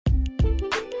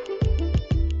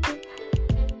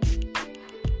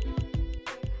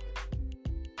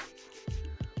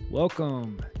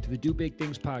Welcome to the Do Big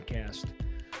Things podcast.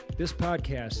 This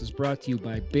podcast is brought to you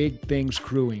by Big Things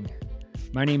Crewing.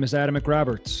 My name is Adam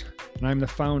McRoberts, and I'm the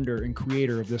founder and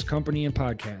creator of this company and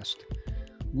podcast.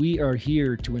 We are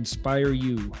here to inspire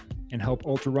you and help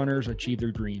ultra runners achieve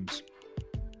their dreams.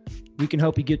 We can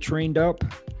help you get trained up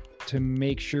to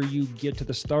make sure you get to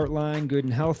the start line good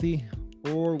and healthy,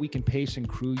 or we can pace and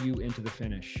crew you into the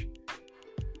finish.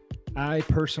 I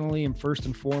personally am first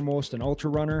and foremost an ultra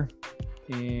runner,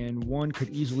 and one could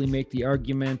easily make the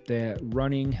argument that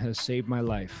running has saved my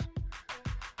life.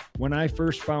 When I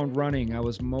first found running, I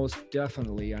was most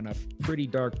definitely on a pretty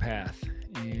dark path,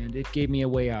 and it gave me a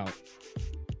way out.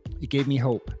 It gave me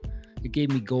hope. It gave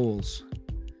me goals.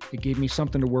 It gave me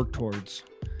something to work towards.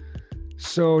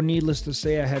 So needless to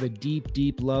say, I have a deep,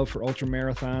 deep love for ultra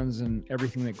marathons and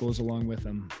everything that goes along with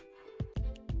them.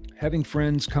 Having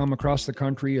friends come across the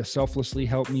country to selflessly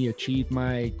help me achieve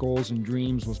my goals and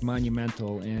dreams was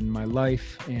monumental in my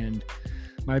life and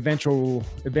my eventual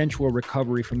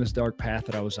recovery from this dark path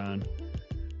that I was on.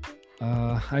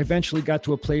 I eventually got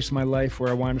to a place in my life where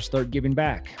I wanted to start giving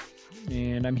back.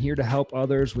 And I'm here to help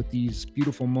others with these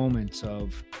beautiful moments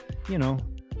of,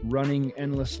 running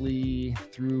endlessly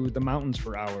through the mountains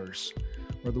for hours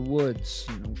or the woods,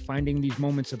 finding these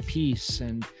moments of peace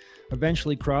and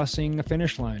eventually crossing a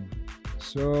finish line.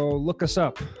 So look us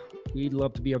up. We'd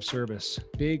love to be of service.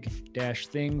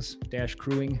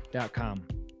 big-things-crewing.com.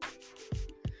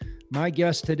 My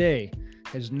guest today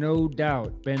has no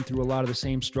doubt been through a lot of the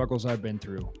same struggles I've been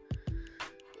through.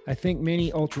 I think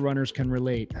many ultra runners can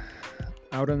relate.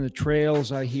 Out on the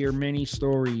trails, I hear many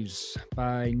stories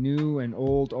by new and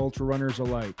old ultra runners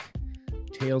alike.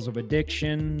 Tales of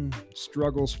addiction,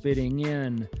 struggles fitting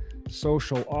in,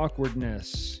 social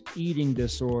awkwardness, eating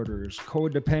disorders,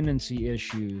 codependency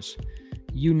issues.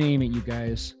 You name it, you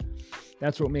guys.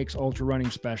 That's what makes ultra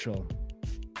running special.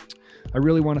 I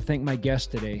really want to thank my guest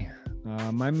today.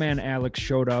 My man Alex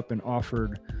showed up and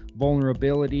offered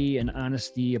vulnerability and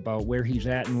honesty about where he's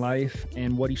at in life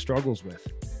and what he struggles with.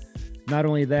 Not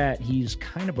only that, he's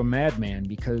kind of a madman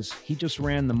because he just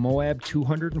ran the Moab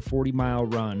 240-mile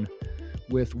run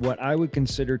with what I would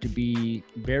consider to be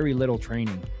very little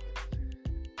training.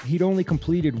 He'd only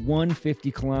completed one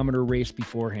 50-kilometer race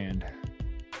beforehand.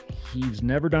 He's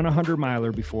never done a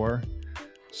 100-miler before.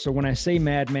 So when I say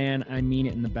madman, I mean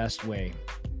it in the best way.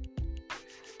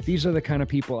 These are the kind of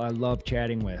people I love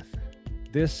chatting with.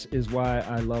 This is why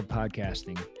I love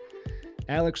podcasting.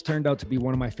 Alex turned out to be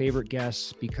one of my favorite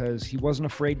guests because he wasn't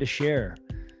afraid to share.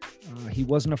 He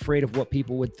wasn't afraid of what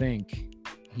people would think.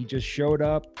 He just showed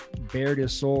up, bared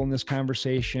his soul in this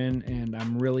conversation, and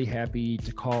I'm really happy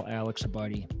to call Alex a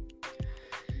buddy.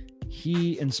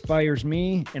 He inspires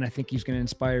me, and I think he's going to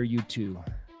inspire you too.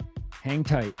 Hang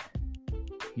tight.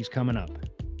 He's coming up.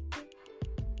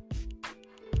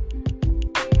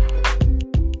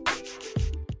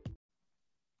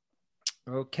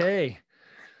 Okay.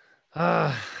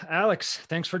 Alex,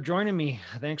 thanks for joining me.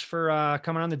 Thanks for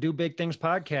coming on the Do Big Things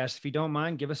podcast. If you don't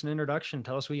mind, give us an introduction.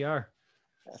 Tell us who you are.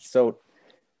 So,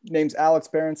 name's Alex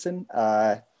Berenson.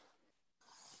 I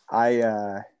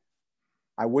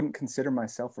wouldn't consider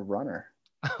myself a runner.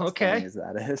 Okay. As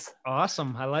that is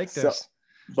awesome. I like this.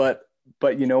 But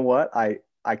you know what? I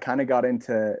kind of got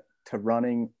into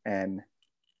running, and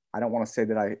I don't want to say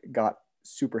that I got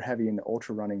super heavy into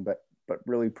ultra running, but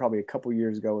really probably a couple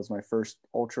years ago was my first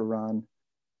ultra run.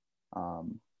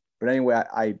 But anyway,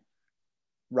 I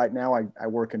right now I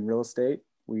work in real estate.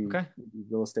 We do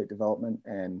real estate development,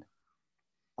 and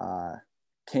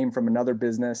came from another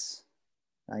business.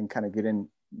 I can kind of get in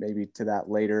maybe to that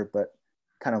later, but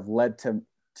kind of led to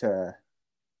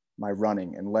my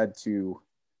running and led to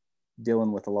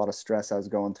dealing with a lot of stress I was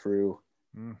going through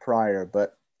prior.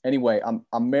 But anyway,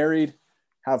 I'm married,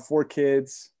 have 4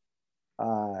 kids,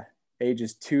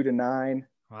 ages 2 to 9.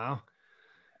 Wow.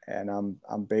 And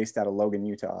I'm based out of Logan,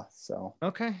 Utah. So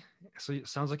okay. So it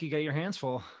sounds like you got your hands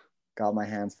full. Got my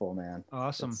hands full, man.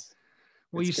 Awesome.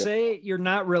 Well, it's you good. say you're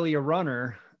not really a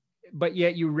runner, but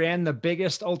yet you ran the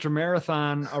biggest ultra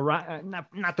marathon around,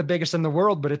 not the biggest in the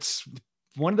world, but it's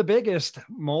one of the biggest,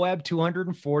 Moab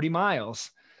 240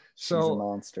 miles. So she's a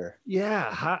monster.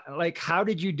 Yeah. How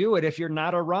did you do it if you're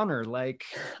not a runner? Like,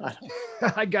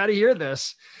 I got to hear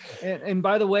this. And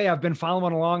by the way, I've been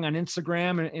following along on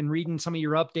Instagram and reading some of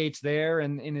your updates there,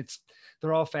 and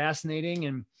they're all fascinating.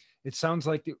 And it sounds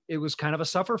like it was kind of a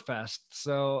sufferfest.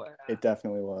 So it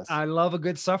definitely was. I love a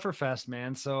good sufferfest,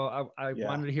 man. So I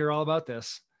wanted to hear all about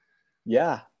this.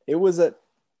 Yeah, it was a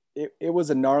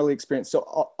gnarly experience.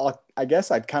 So I guess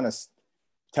I'd kind of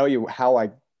tell you how I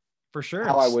For sure.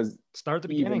 How I was start at the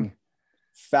beginning.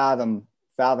 Fathom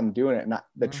fathom doing it. And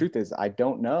the truth is, I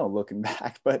don't know looking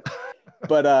back, but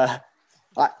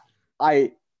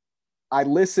I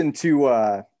listened to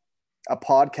a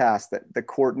podcast that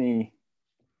Courtney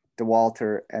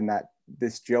Dauwalter and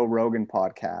this Joe Rogan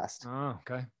podcast. Oh,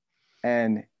 okay.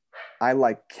 And I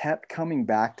like kept coming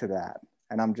back to that.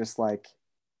 And I'm just like,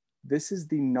 this is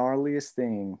the gnarliest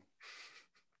thing.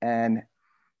 And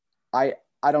I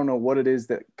don't know what it is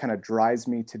that kind of drives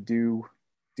me to do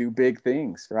big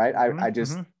things. Right.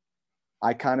 Mm-hmm.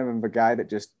 I kind of am a guy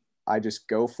that I just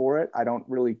go for it. I don't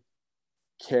really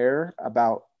care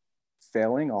about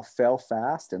failing. I'll fail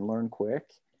fast and learn quick.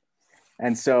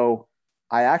 And so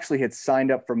I actually had signed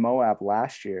up for Moab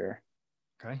last year.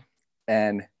 Okay.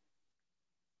 And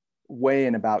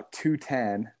weighing about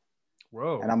 210.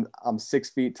 Whoa. And I'm 6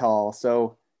 feet tall.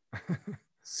 So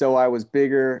I was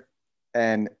bigger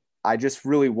and I just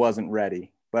really wasn't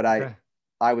ready. But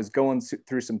I was going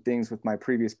through some things with my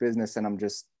previous business, and I'm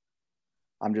just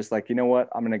like, you know what?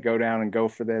 I'm going to go down and go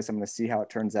for this. I'm going to see how it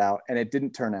turns out. And it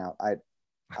didn't turn out. I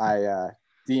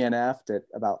DNF'd at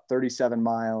about 37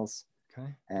 miles.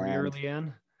 Okay. Pretty early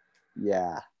in.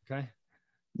 Yeah. Okay.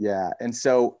 Yeah. And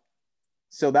so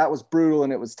that was brutal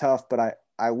and it was tough, but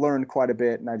I learned quite a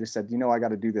bit, and I just said, you know, I got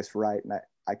to do this right. And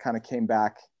I kind of came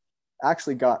back,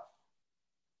 actually got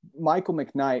Michael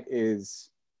McKnight is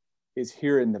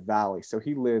here in the Valley. So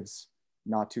he lives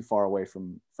not too far away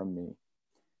from me.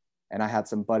 And I had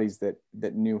some buddies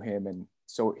that knew him. And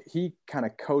so he kind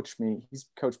of coached me. He's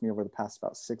coached me over the past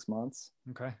about 6 months.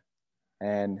 Okay.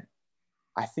 And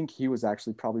I think he was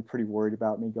actually probably pretty worried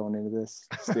about me going into this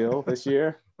still this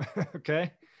year.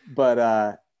 Okay.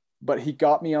 But he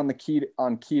got me on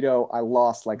keto. I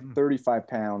lost like 35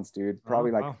 pounds, dude.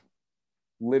 Probably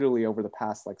literally over the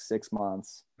past like 6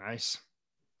 months. Nice.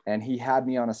 And he had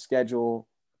me on a schedule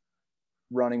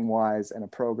running wise and a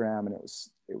program, and it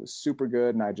was super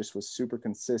good. And I just was super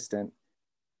consistent,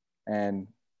 and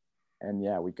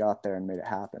yeah, we got there and made it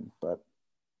happen. But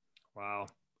wow.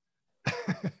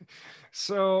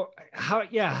 So how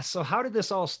did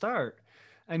this all start?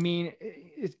 I mean,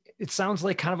 it sounds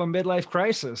like kind of a midlife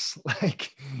crisis.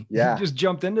 Like, yeah, you just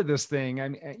jumped into this thing. I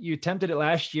mean, you attempted it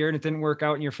last year and it didn't work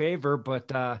out in your favor,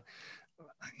 but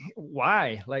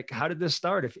why? Like, how did this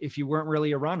start if you weren't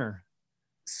really a runner?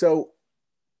 So,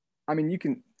 I mean, you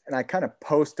can, and I kind of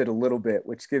posted a little bit,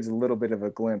 which gives a little bit of a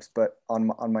glimpse, but on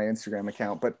my Instagram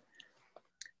account. But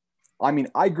I mean,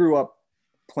 I grew up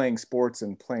playing sports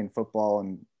and playing football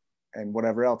and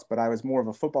whatever else, but I was more of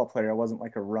a football player. I wasn't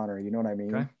like a runner. You know what I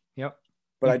mean? Okay. Yep.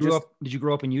 But did you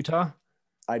grow up in Utah?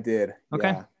 I did.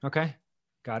 Okay. Yeah. Okay.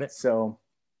 Got it. So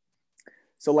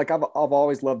like I've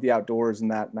always loved the outdoors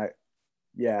and that,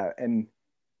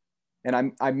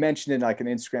 and I mentioned in like an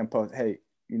Instagram post, hey,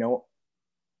 you know,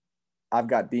 I've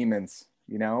got demons,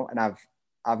 you know, and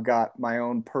I've got my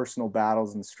own personal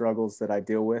battles and struggles that I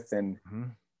deal with. And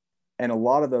a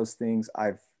lot of those things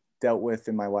I've dealt with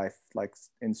in my life, like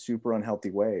in super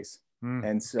unhealthy ways.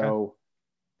 And so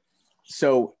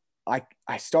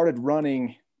I started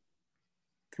running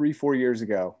 3-4 years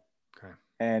ago. Okay.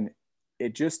 And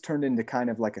it just turned into kind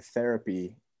of like a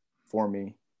therapy for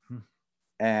me.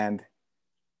 And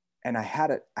I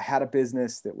had a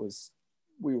business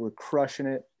we were crushing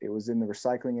it. It was in the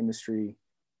recycling industry.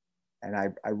 And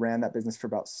I ran that business for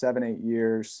about 7-8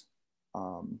 years.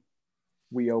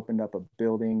 We opened up a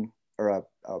building or a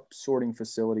sorting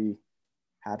facility,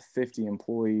 had 50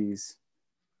 employees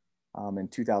in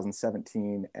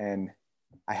 2017. And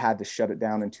I had to shut it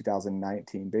down in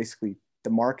 2019. Basically,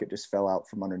 the market just fell out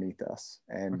from underneath us.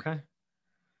 And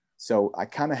so I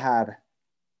kind of had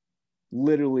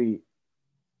literally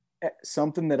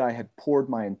something that I had poured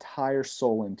my entire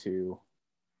soul into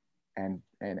and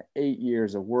 8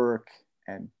 years of work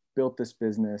and built this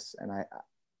business. And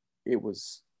it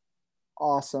was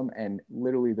awesome. And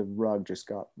literally the rug just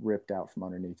got ripped out from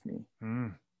underneath me.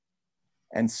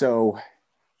 And so,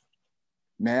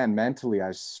 man, mentally I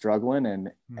was struggling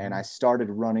and I started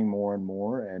running more and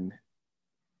more. And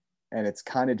it's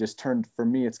kind of just turned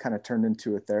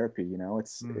into a therapy, you know,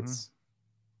 it's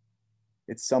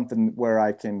something where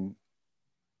I can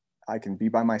be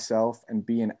by myself and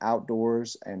be in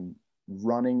outdoors and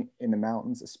running in the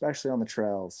mountains, especially on the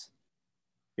trails.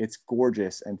 It's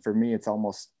gorgeous. And for me, it's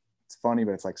funny,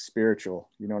 but it's like spiritual.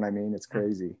 You know what I mean? It's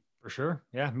crazy. For sure.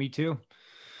 Yeah, me too.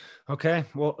 Okay.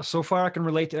 Well, so far I can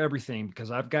relate to everything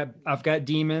because I've got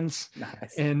demons.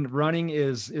 Nice. And running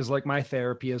is like my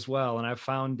therapy as well. And I've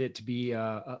found it to be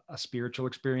a spiritual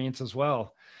experience as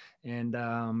well. And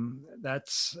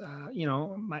that's, you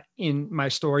know, my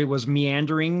story was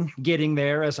meandering, getting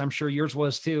there, as I'm sure yours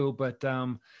was too. But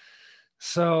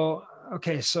so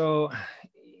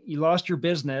you lost your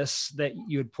business that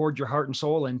you had poured your heart and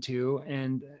soul into.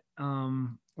 And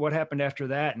what happened after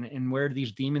that? And where do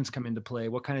these demons come into play?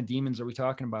 What kind of demons are we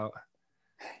talking about?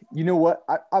 You know what?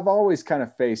 I've always kind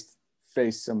of faced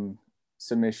some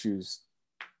issues,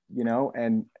 you know,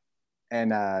 and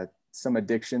some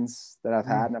addictions that I've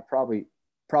had, and I probably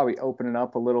opening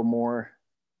up a little more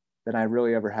than I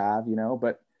really ever have, you know,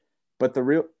 but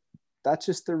that's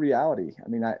just the reality. I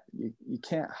mean, you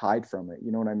can't hide from it.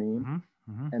 You know what I mean? Mm-hmm.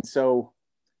 Mm-hmm. And so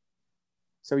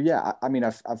yeah, I mean,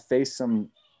 I've faced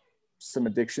some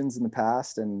addictions in the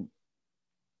past, and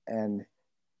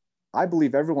I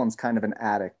believe everyone's kind of an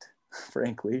addict,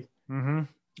 frankly. Mm-hmm.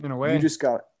 In a way,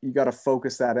 you got to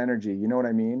focus that energy. You know what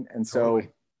I mean? And totally.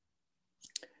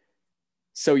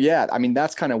 so yeah, I mean,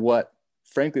 that's kind of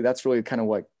frankly, that's really kind of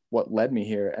what led me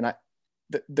here. And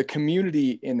the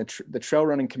community in the trail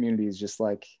running community is just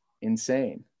like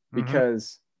insane,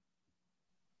 because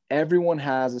everyone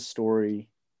has a story.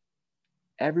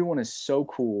 Everyone is so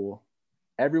cool.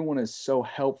 Everyone is so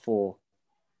helpful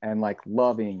and like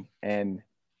loving, and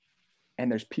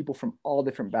there's people from all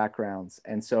different backgrounds.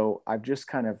 And so it's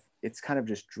kind of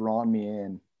just drawn me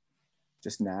in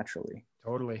just naturally.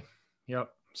 Totally. Yep.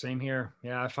 Same here.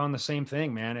 Yeah, I found the same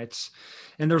thing, man.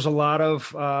 And there's a lot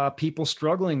of people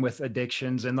struggling with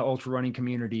addictions in the ultra running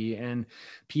community, and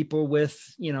people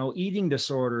with, eating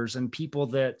disorders, and people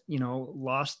that,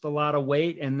 lost a lot of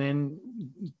weight and then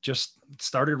just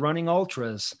started running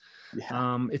ultras.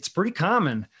 Yeah. It's pretty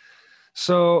common.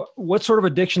 So what sort of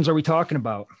addictions are we talking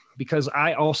about? Because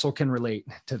I also can relate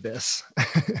to this.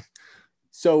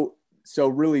 So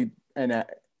really, and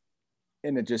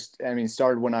it just, I mean,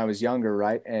 started when I was younger,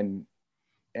 right? And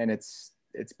it's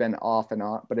been off and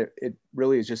on, but it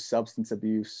really is just substance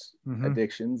abuse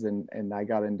addictions. And I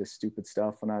got into stupid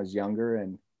stuff when I was younger,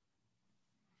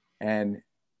 and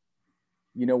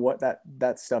you know what,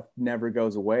 that stuff never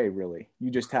goes away, really.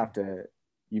 You just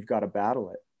you've got to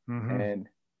battle it.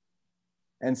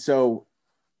 And so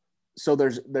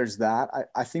there's that.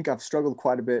 I think I've struggled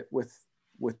quite a bit with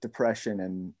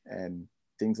depression and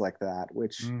things like that,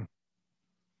 which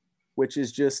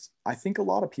is just, I think a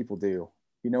lot of people do,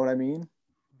 you know what I mean?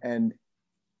 And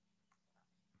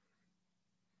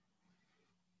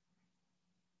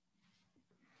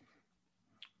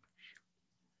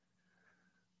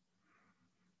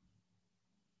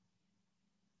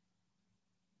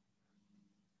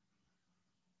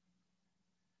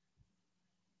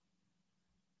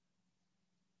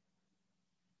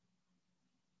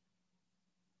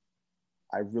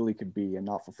I really could be and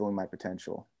not fulfilling my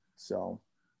potential. So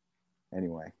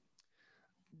anyway.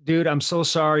 Dude, I'm so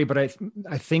sorry, but I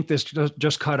think this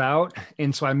just cut out.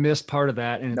 And so I missed part of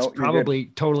that, and it's probably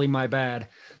totally my bad.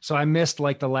 So I missed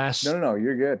like the last. No,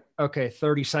 you're good. Okay.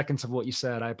 30 seconds of what you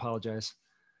said. I apologize.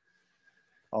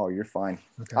 Oh, you're fine.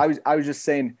 Okay. I was just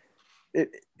saying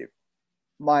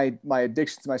my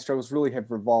addictions, my struggles really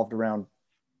have revolved around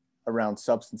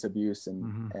substance abuse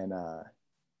and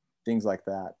things like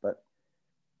that. But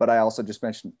I also just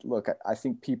mentioned, look, I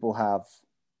think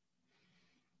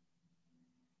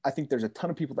there's a ton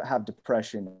of people that have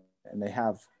depression, and they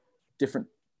have different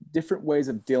ways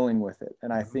of dealing with it.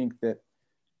 And I think that,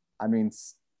 I mean,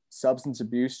 substance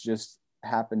abuse just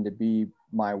happened to be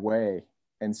my way.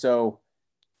 And so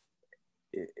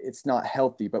it's not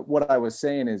healthy. But what I was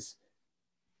saying is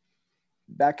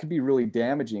that could be really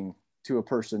damaging to a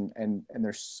person. And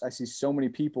I see so many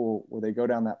people where they go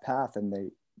down that path and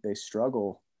they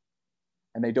struggle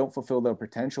and they don't fulfill their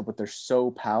potential, but they're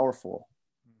so powerful,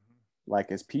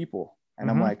 like as people. And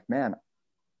I'm like, man,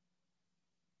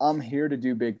 I'm here to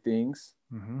do big things.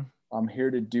 I'm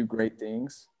here to do great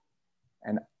things.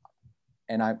 And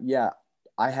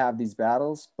I have these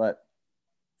battles, but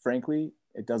frankly,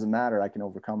 it doesn't matter. I can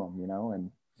overcome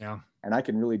them, and I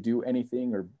can really do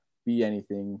anything or be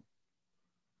anything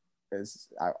as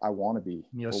I want to be.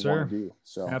 Yes, sir. Do.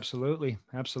 So absolutely.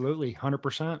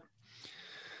 100%.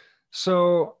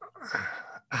 So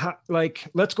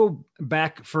let's go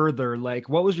back further. Like,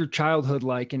 what was your childhood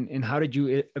like, and how did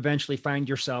you eventually find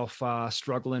yourself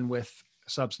struggling with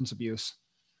substance abuse?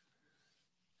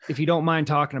 If you don't mind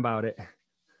talking about it.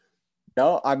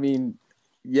 No, I mean,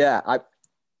 yeah,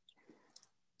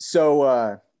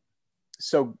 so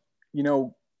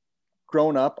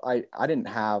growing up, I didn't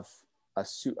have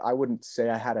I wouldn't say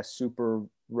I had a super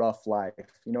rough life.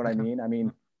 You know what I mean? I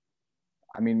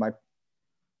mean,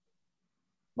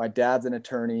 my dad's an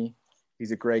attorney.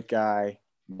 He's a great guy.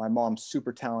 My mom's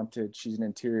super talented. She's an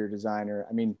interior designer.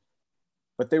 I mean,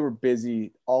 but they were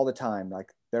busy all the time.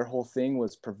 Like, their whole thing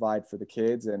was provide for the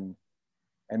kids. And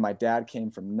my dad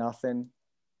came from nothing.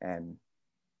 And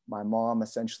my mom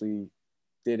essentially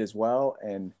did as well.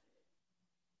 And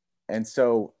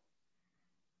so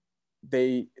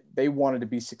they wanted to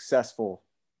be successful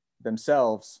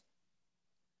themselves,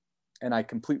 and I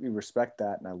completely respect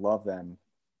that, and I love them.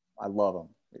 I love them,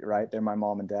 right? They're my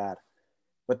mom and dad,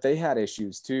 but they had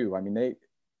issues too. I mean,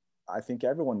 I think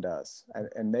everyone does,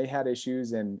 and they had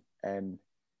issues, and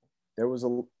there was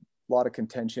a lot of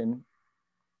contention,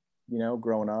 you know,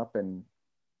 growing up, and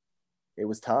it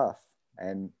was tough,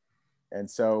 and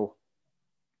so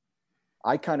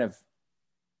I kind of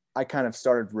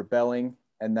started rebelling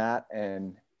and that,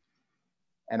 and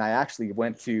I actually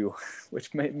went to,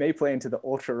 which may play into the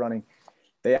ultra running.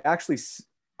 They actually,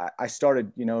 I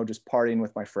started, you know, just partying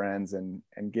with my friends and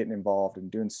getting involved and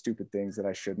doing stupid things that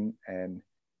I shouldn't, and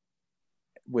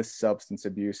with substance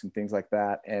abuse and things like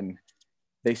that. And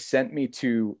they sent me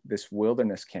to this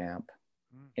wilderness camp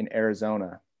in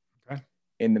Arizona, Okay.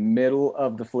 in the middle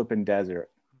of the flipping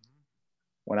desert,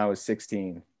 when I was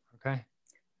 16. Okay.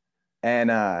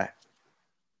 And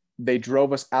they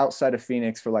drove us outside of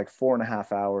Phoenix for like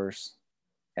 4.5 hours,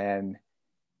 and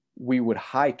we would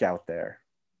hike out there.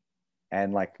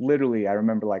 And like literally, I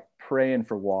remember like praying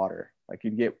for water. Like you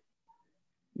get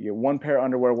one pair of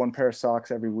underwear, one pair of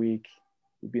socks every week.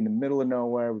 We'd be in the middle of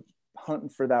nowhere, hunting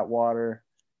for that water.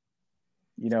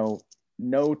 You know,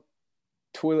 no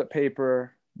toilet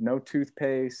paper, no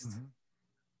toothpaste. Mm-hmm.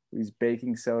 We use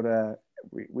baking soda.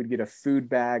 We'd get a food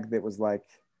bag that was like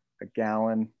a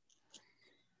gallon.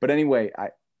 But anyway,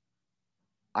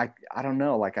 I don't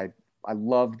know. Like I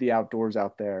loved the outdoors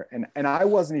out there, and I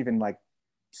wasn't even like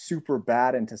super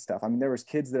bad into stuff. I mean, there's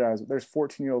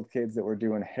 14-year-old kids that were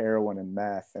doing heroin and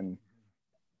meth,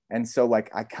 and so like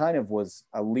I kind of was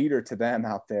a leader to them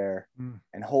out there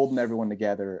and holding everyone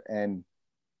together, and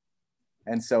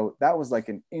so that was like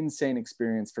an insane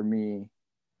experience for me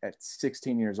at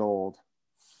 16 years old.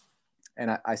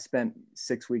 And I spent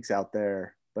 6 weeks out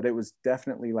there, but it was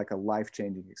definitely like a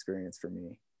life-changing experience for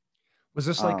me. Was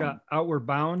this like a Outward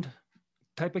Bound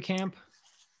type of camp?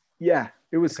 Yeah,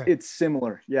 it was. Okay. It's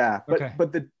similar. Yeah. But, Okay.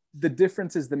 but the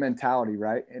difference is the mentality,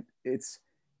 right? It's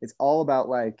all about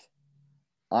like,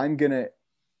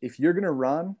 if you're going to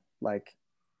run, like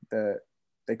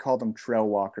they called them trail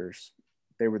walkers.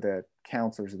 They were the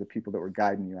counselors of the people that were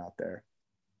guiding you out there.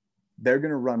 They're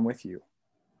going to run with you.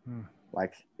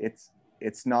 Like it's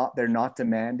not, they're not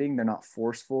demanding. They're not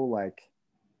forceful. Like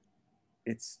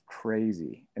it's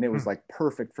crazy. And it was like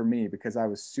perfect for me because I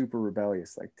was super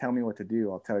rebellious. Like, tell me what to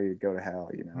do. I'll tell you to go to hell,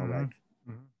 you know,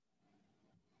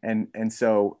 and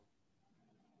so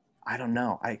I don't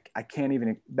know. I can't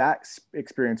even, that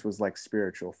experience was like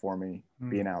spiritual for me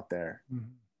being out there.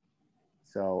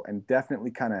 So, and definitely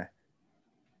kind of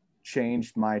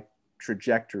changed my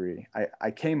trajectory. I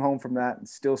came home from that and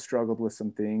still struggled with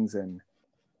some things, and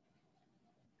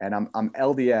I'm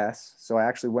LDS. So I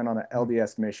actually went on an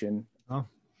LDS mission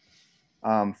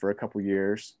for a couple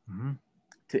years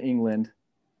to England.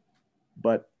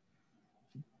 But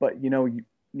you know,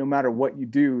 no matter what you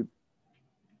do,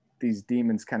 these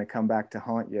demons kind of come back to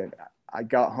haunt you. I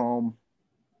got home,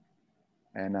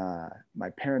 and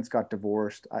my parents got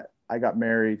divorced. I got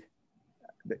married.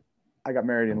 I got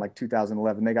married in like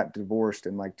 2011. They got divorced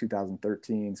in like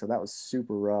 2013. So that was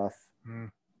super rough.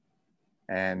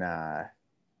 And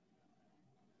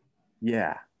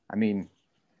yeah, I mean,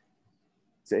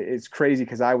 it's crazy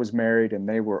because I was married and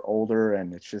they were older,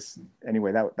 and it's just,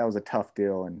 anyway, that was a tough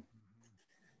deal. And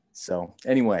so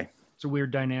anyway, it's a weird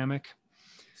dynamic.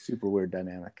 Super weird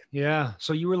dynamic. Yeah.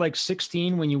 So you were like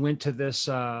 16 when you went to this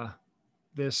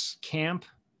this camp?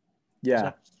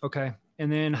 Yeah. Okay.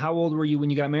 And then how old were you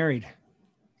when you got married?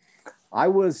 I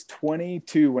was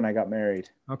 22 when I got married.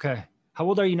 Okay. How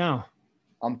old are you now?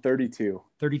 I'm 32.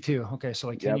 32. Okay. So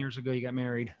like 10 years ago you got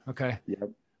married. Okay.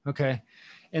 Yep. Okay.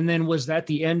 And then was that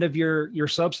the end of your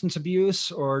substance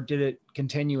abuse, or did it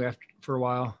continue for a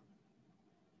while?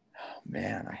 Oh,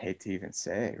 man, I hate to even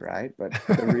say, right? But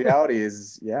the reality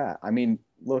is, yeah, I mean,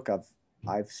 look,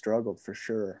 I've struggled for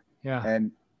sure. Yeah.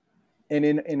 And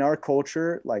in our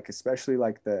culture, like especially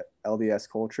like the LDS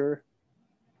culture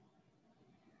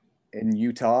in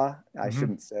Utah, I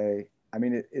shouldn't say, I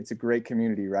mean, it's a great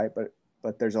community, right?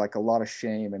 But there's like a lot of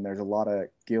shame, and there's a lot of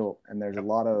guilt, and there's a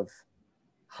lot of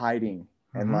hiding,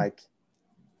 and like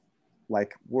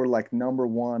we're like number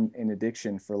one in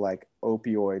addiction for like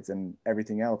opioids and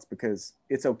everything else, because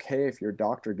it's okay if your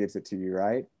doctor gives it to you,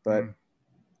 right?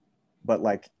 But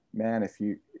like, man, if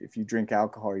you drink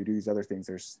alcohol or you do these other things,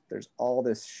 there's all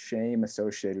this shame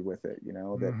associated with it, you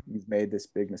know, that you've made this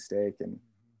big mistake.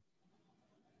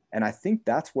 And I think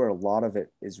that's where a lot of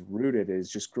it is rooted, is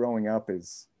just growing up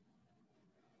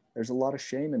there's a lot of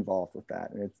shame involved with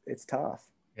that. And it's tough.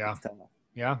 Yeah. It's tough.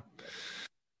 Yeah.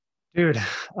 Dude.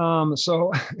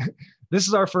 So this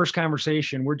is our first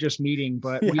conversation. We're just meeting,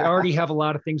 but we already have a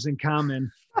lot of things in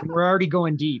common and we're already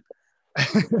going deep.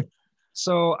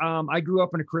 So I grew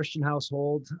up in a Christian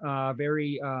household,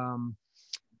 we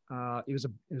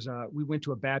went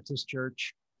to a Baptist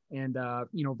church and,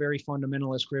 very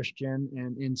fundamentalist Christian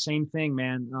and same thing,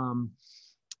 man.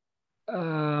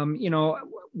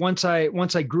 Once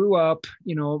I grew up,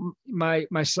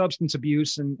 my substance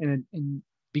abuse and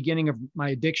beginning of my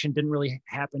addiction didn't really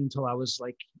happen until I was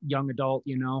like young adult,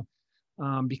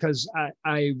 because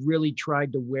I really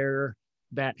tried to wear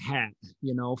that hat,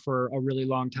 for a really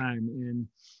long time.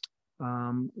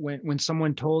 And when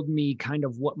someone told me kind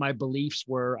of what my beliefs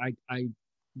were, I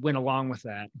went along with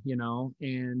that,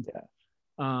 and,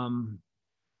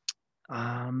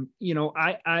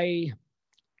 I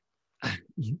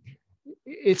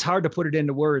it's hard to put it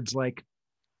into words. Like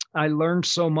I learned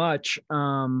so much,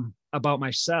 about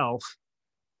myself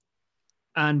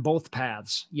on both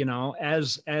paths,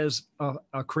 as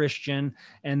a Christian.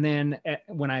 And then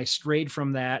when I strayed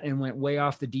from that and went way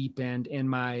off the deep end in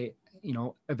my,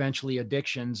 eventually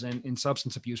addictions and in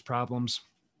substance abuse problems.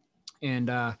 And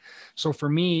so for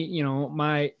me,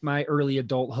 my early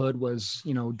adulthood was,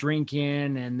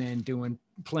 drinking and then doing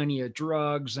plenty of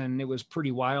drugs. And it was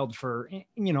pretty wild for,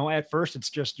 at first it's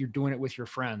just, you're doing it with your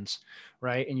friends,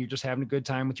 right? And you're just having a good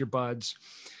time with your buds.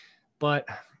 But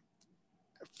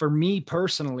for me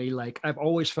personally, like I've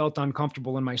always felt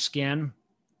uncomfortable in my skin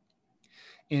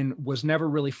and was never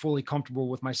really fully comfortable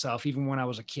with myself, even when I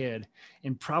was a kid,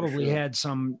 and probably had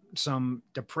some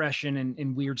depression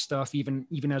and weird stuff,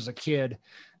 even as a kid.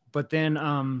 But then,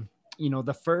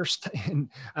 the first, and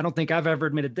I don't think I've ever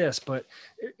admitted this, but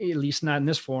at least not in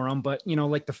this forum, but,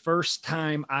 like the first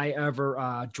time I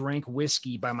ever drank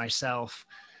whiskey by myself,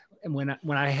 and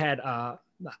when I had a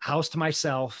house to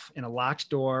myself and a locked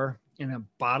door and a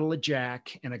bottle of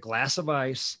Jack and a glass of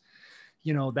ice,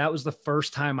 that was the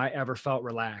first time I ever felt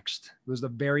relaxed. It was the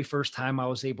very first time I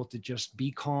was able to just be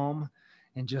calm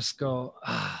and just go,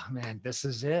 man, this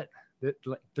is it.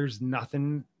 There's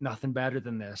nothing better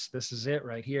than this. This is it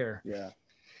right here. Yeah.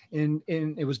 And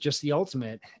it was just the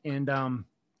ultimate. And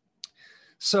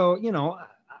so,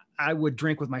 I would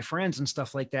drink with my friends and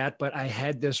stuff like that, but I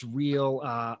had this real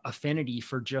affinity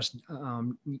for just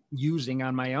using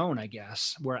on my own, I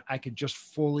guess, where I could just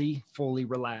fully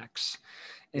relax.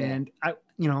 And I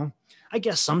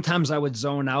guess sometimes I would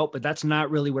zone out, but that's not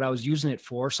really what I was using it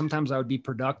for. Sometimes I would be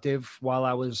productive while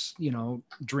I was,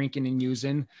 drinking and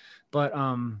using, but,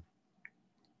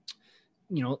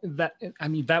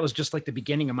 that was just like the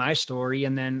beginning of my story.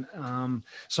 And then,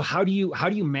 so how do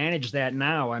you manage that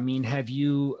now? I mean, have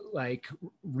you like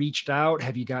reached out?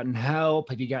 Have you gotten help?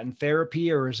 Have you gotten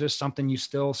therapy, or is this something you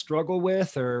still struggle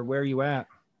with, or where are you at?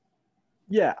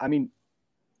 Yeah. I mean,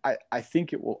 I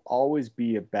think it will always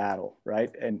be a battle,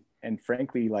 right? And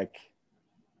frankly, like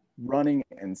running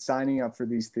and signing up for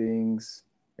these things,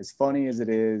 as funny as it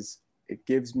is, it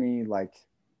gives me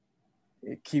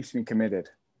it keeps me committed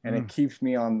and it keeps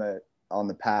me on the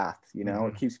path,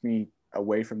 it keeps me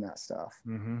away from that stuff.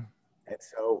 And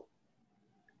so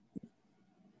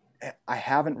I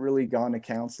haven't really gone to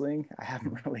counseling. I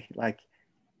haven't really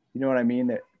you know what I mean?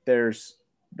 That there's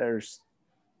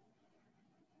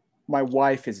my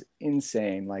wife is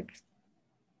insane. Like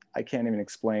I can't even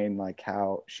explain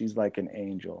how she's like an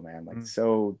angel, man.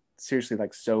 So seriously,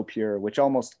 so pure, which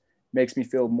almost makes me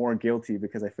feel more guilty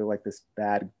because I feel like this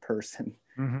bad person,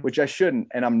 which I shouldn't.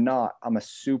 And I'm not. I'm a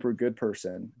super good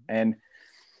person.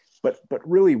 But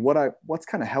really what's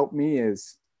kind of helped me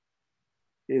is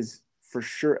for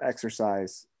sure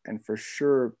exercise and for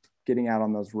sure getting out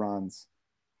on those runs.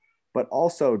 But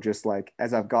also just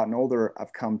as I've gotten older,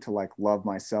 I've come to love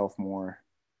myself more.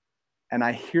 And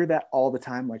I hear that all the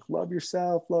time, love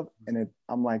yourself, love. And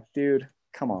I'm like, dude,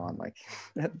 come on.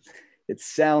 It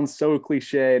sounds so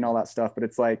cliche and all that stuff, but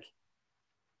it's like,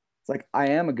 I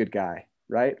am a good guy,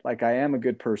 right? I am a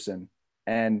good person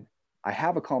and I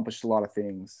have accomplished a lot of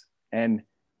things. And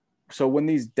so when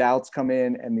these doubts come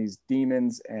in and these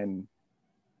demons and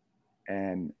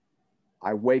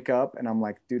I wake up and I'm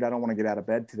like, dude, I don't want to get out of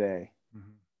bed today.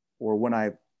 Or when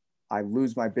I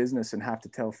lose my business and have to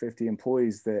tell 50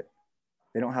 employees that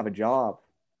they don't have a job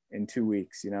in 2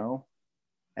 weeks,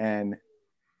 and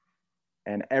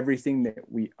everything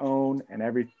that we own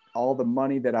and all the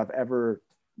money that I've ever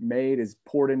made is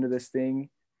poured into this thing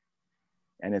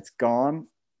and it's gone.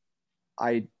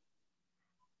 I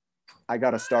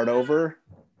got to start over.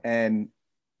 And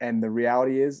the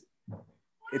reality is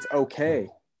it's okay.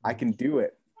 I can do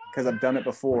it because I've done it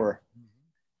before.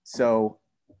 So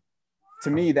to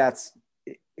me,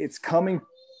 it's coming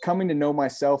to know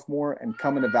myself more and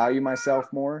coming to value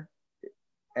myself more.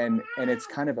 And it's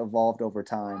kind of evolved over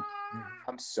time.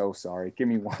 I'm so sorry. Give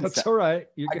me one That's sec. all right.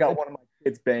 I got one of my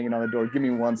kids banging on the door. Give me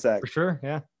 1 sec. For sure.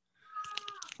 Yeah.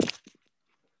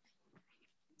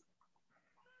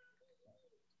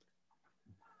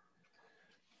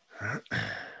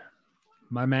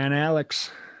 My man, Alex,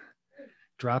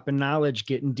 dropping knowledge,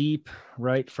 getting deep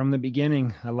right from the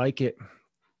beginning. I like it.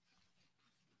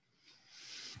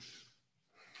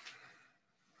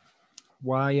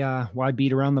 Why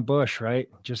beat around the bush, right?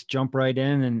 Just jump right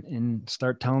in and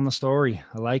start telling the story.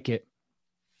 I like it.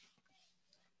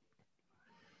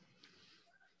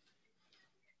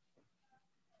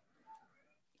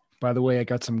 By the way, I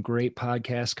got some great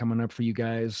podcasts coming up for you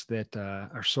guys that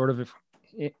are sort of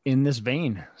in this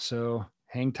vein. So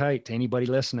hang tight to anybody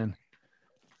listening.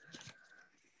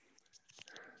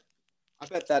 I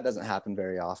bet that doesn't happen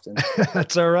very often.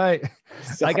 That's all right.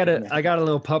 Sorry, I got a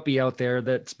little puppy out there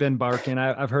that's been barking.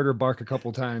 I've heard her bark a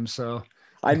couple times. So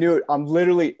I knew it. I'm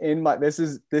literally in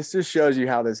this just shows you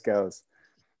how this goes.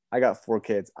 I got 4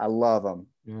 kids. I love them.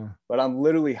 Yeah. But I'm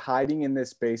literally hiding in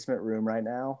this basement room right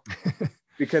now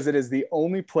because it is the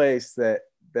only place that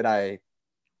I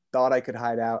thought I could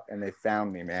hide out, and they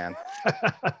found me, man.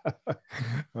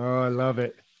 Oh, I love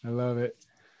it. I love it.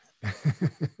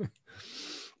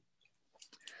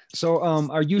 So,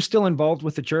 are you still involved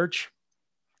with the church?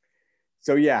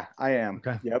 So yeah, I am.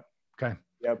 Okay. Yep. Okay.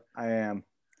 Yep, I am.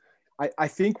 I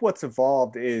think what's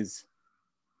evolved is,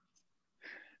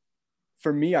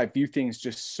 for me, I view things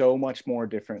just so much more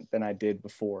different than I did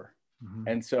before. Mm-hmm.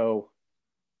 And so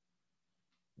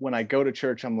when I go to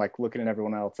church, I'm like looking at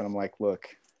everyone else and I'm like, look,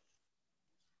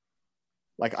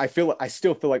 like I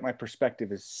still feel like my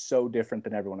perspective is so different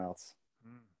than everyone else.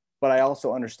 But I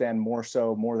also understand more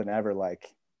than ever,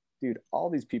 like, dude, all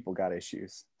these people got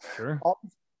issues. Sure.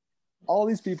 All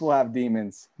these people have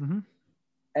demons. Mm-hmm.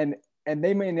 And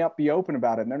they may not be open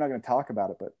about it and they're not going to talk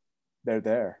about it, but they're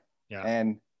there.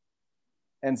 Yeah.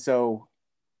 And so,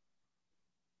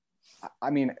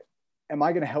 I mean, am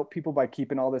I going to help people by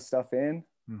keeping all this stuff in?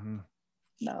 Mm-hmm.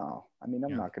 No, I mean,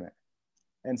 I'm not going to.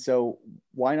 And so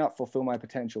why not fulfill my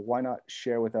potential? Why not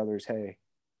share with others? Hey,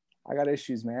 I got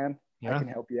issues, man. I can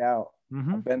help you out.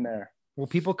 Mm-hmm. I've been there. Well,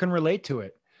 people can relate to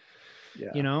it.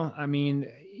 Yeah. You know, I mean,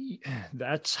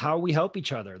 that's how we help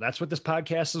each other. That's what this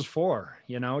podcast is for,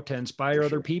 you know, to inspire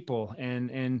other people.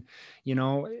 And, you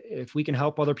know, if we can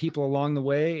help other people along the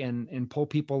way and pull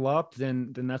people up,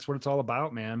 then that's what it's all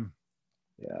about, man.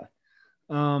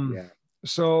 Yeah.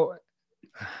 So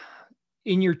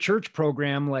in your church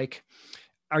program, like,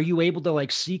 are you able to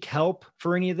like seek help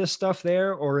for any of this stuff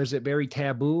there, or is it very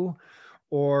taboo?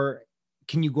 Or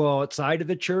can you go outside of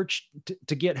the church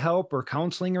to get help or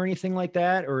counseling or anything like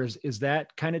that? Or is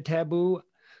that kind of taboo?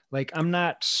 Like, I'm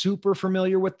not super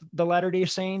familiar with the Latter-day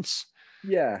Saints.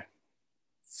 Yeah.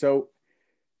 So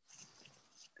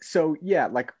yeah,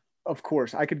 like, of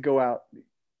course I could go out.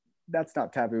 That's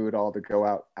not taboo at all to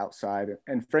go outside.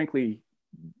 And frankly,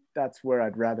 that's where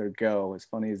I'd rather go, as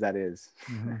funny as that is.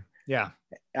 Mm-hmm. Yeah.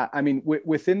 I mean,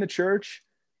 within the church,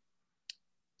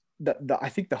 I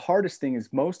think the hardest thing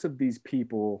is most of these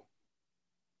people,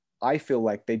 I feel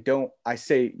like they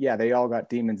all got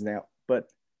demons now, but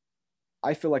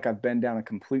I feel like I've been down a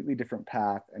completely different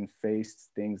path and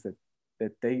faced things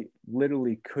that they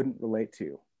literally couldn't relate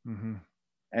to. Mm-hmm.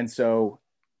 And so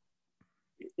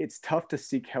it's tough to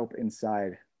seek help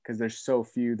inside because there's so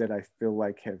few that I feel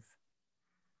like have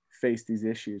faced these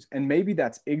issues. And maybe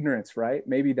that's ignorance, right?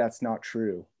 Maybe that's not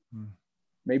true.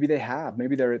 Maybe they have,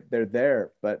 maybe they're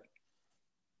there, but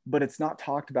it's not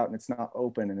talked about and it's not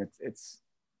open. And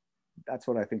that's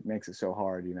what I think makes it so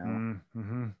hard, you know?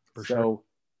 Mm-hmm. For so sure.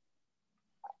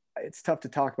 It's tough to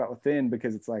talk about within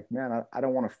because it's like, man, I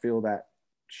don't want to feel that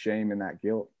shame and that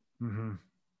guilt. Mm-hmm.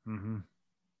 Mm-hmm.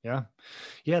 Yeah.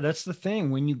 Yeah. That's the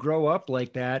thing. When you grow up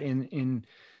like that in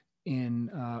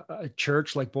a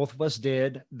church, like both of us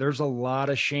did, there's a lot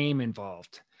of shame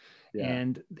involved. Yeah.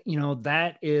 And, you know,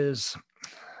 that is,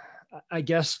 I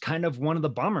guess, kind of one of the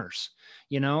bummers,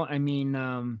 you know, I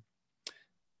mean,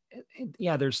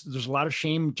 yeah, there's a lot of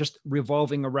shame just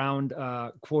revolving around,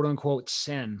 quote unquote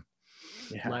sin.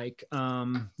 Yeah. Like,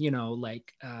 you know,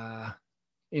 like,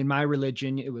 in my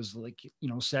religion, it was like, you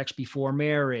know, sex before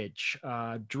marriage,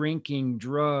 drinking,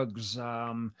 drugs,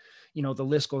 you know, the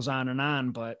list goes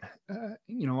on. But,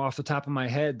 you know, off the top of my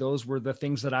head, those were the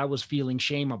things that I was feeling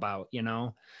shame about, you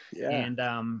know? Yeah.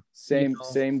 And, same you know,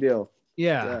 same deal.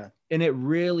 Yeah. Yeah. And it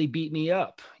really beat me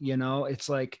up. You know, it's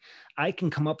like I can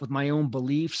come up with my own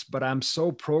beliefs, but I'm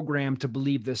so programmed to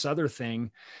believe this other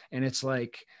thing. And it's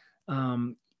like,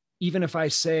 um, even if I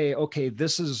say, okay,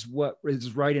 this is what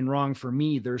is right and wrong for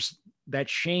me, there's that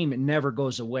shame. It never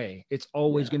goes away. It's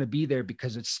always Yeah. going to be there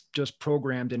because it's just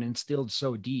programmed and instilled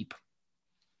so deep.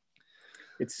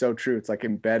 It's so true. It's like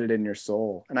embedded in your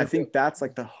soul. And I think that's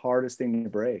like the hardest thing to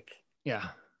break. Yeah.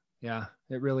 Yeah,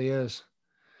 it really is.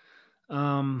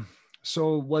 Um,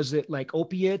 so was it like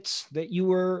opiates that you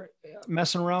were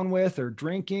messing around with or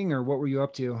drinking, or what were you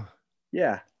up to?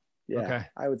 Yeah. Yeah. Okay.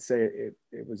 I would say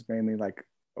it was mainly like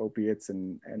opiates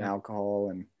and Yeah.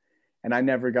 alcohol, and I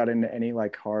never got into any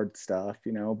like hard stuff,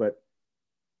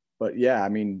 but yeah, I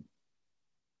mean,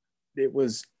 it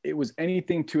was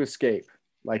anything to escape.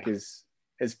 Like, Yeah.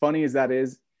 as funny as that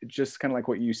is, it's just kind of like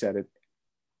what you said. It,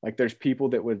 like, there's people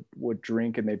that would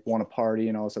drink and they'd want to party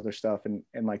and all this other stuff, and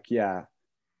like, yeah,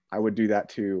 I would do that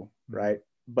too, right?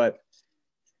 But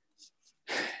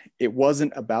it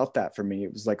wasn't about that for me.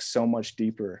 It was like so much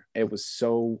deeper. It was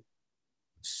so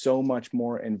much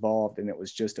more involved, and it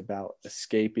was just about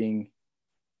escaping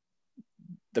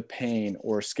the pain,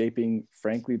 or escaping,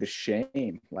 frankly, the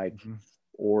shame, like, Mm-hmm.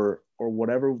 or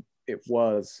whatever it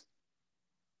was.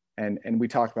 And we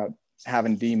talked about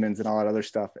having demons and all that other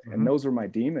stuff, Mm-hmm. and those were my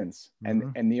demons. Mm-hmm.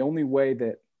 And the only way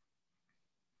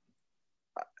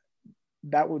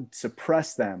that would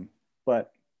suppress them,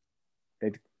 but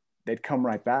they'd come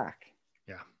right back.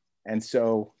 Yeah. And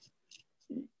so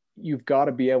you've got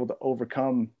to be able to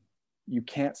overcome. You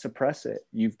can't suppress it.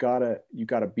 You got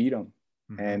to beat them.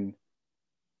 Mm-hmm. And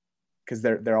because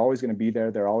they're always going to be there.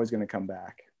 They're always going to come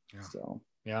back. Yeah. So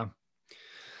Yeah.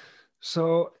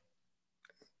 So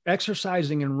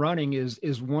exercising and running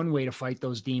is one way to fight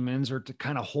those demons, or to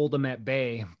kind of hold them at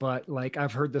bay. But like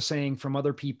I've heard the saying from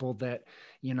other people that,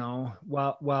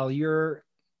 while you're,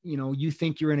 you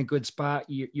think you're in a good spot,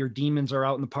 your demons are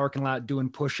out in the parking lot doing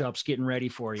push-ups, getting ready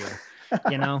for you,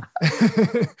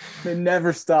 they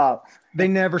never stop. They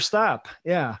never stop.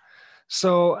 Yeah.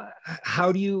 So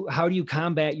how do you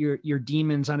combat your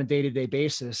demons on a day-to-day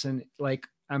basis? And like,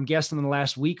 I'm guessing in the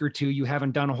last week or two, you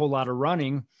haven't done a whole lot of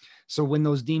running. So when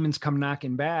those demons come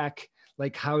knocking back,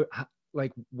 like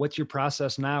like what's your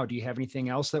process now? Do you have anything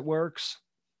else that works?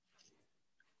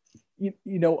 A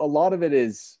lot of it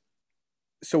is,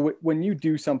 so when you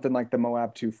do something like the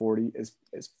Moab 240, as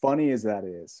funny as that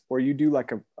is, or you do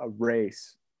like a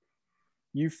race,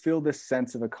 you feel this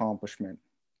sense of accomplishment.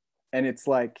 And it's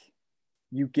like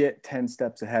you get 10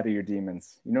 steps ahead of your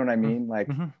demons. You know what I mean? Like,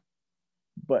 Mm-hmm.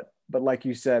 but like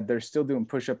you said, they're still doing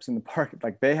push-ups in the park.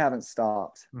 Like, they haven't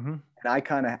stopped. Mm-hmm.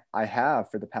 And I have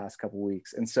for the past couple of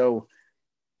weeks. And so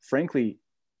frankly,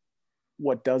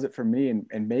 what does it for me,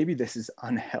 and maybe this is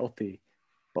unhealthy,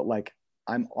 but like,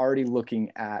 I'm already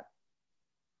looking at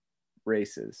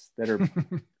races that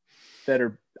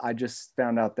are I just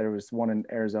found out there was one in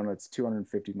Arizona. It's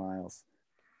 250 miles.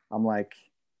 I'm like,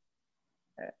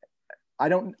 I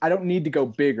don't need to go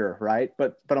bigger, right?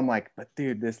 But I'm like, but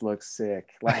dude, this looks sick.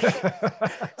 Like,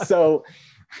 so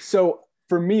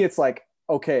for me, it's like,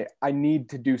 okay, I need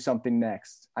to do something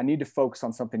next. I need to focus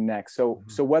on something next. So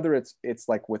whether it's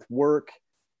like with work,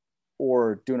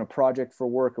 or doing a project for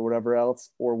work, or whatever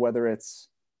else, or whether it's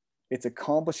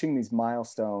accomplishing these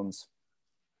milestones,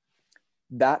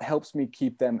 that helps me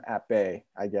keep them at bay,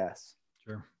 I guess.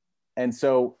 Sure. And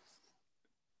so,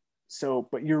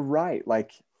 but you're right.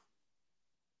 Like,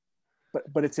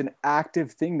 but it's an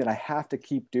active thing that I have to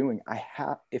keep doing.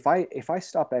 If I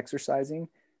stop exercising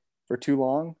for too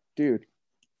long, dude,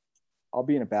 I'll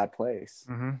be in a bad place.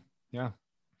 Mm-hmm. Yeah.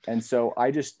 And so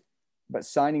but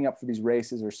signing up for these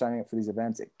races or signing up for these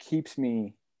events, it keeps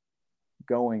me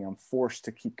going. I'm forced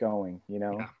to keep going,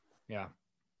 Yeah. Yeah.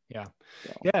 Yeah.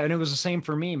 So. Yeah. And it was the same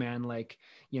for me, man. Like,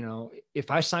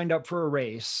 if I signed up for a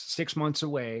race 6 months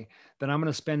away, then I'm going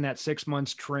to spend that 6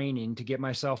 months training to get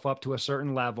myself up to a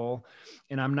certain level.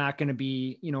 And I'm not going to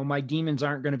be, my demons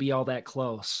aren't going to be all that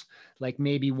close. Like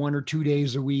maybe 1 or 2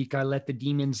 days a week, I let the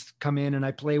demons come in and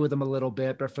I play with them a little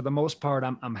bit, but for the most part,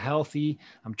 I'm healthy,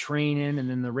 I'm training, and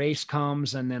then the race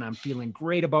comes and then I'm feeling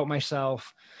great about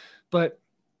myself. But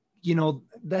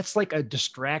that's like a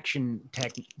distraction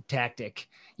tactic.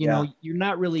 You're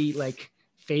not really like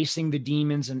facing the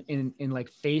demons and like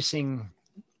facing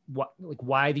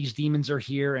why these demons are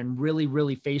here, and really,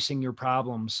 really facing your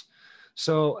problems.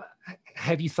 So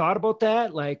have you thought about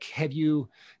that? Like, have you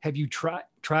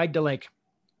tried to like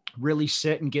really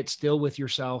sit and get still with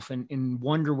yourself and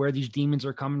wonder where these demons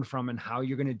are coming from and how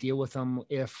you're going to deal with them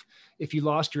if you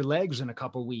lost your legs in a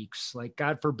couple of weeks? Like,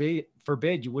 God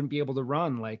forbid you wouldn't be able to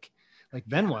run. Like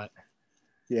then what?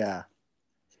 Yeah.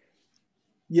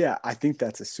 Yeah. I think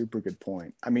that's a super good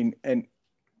point. I mean, and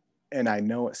I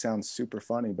know it sounds super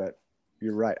funny, but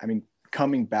you're right. I mean,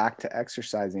 coming back to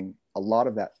exercising, a lot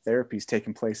of that therapy is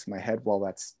taking place in my head while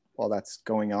that's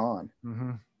going on.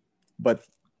 Mm-hmm. But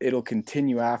it'll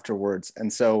continue afterwards.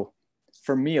 And so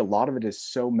for me, a lot of it is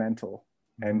so mental.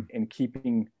 And in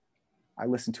keeping, I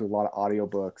listen to a lot of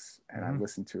audiobooks, and I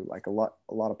listen to like a lot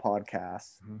of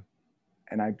podcasts,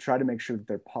 and I try to make sure that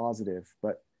they're positive.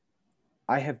 But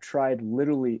I have tried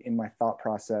literally in my thought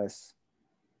process,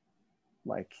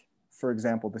 like, for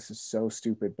example, this is so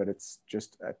stupid, but it's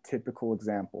just a typical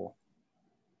example.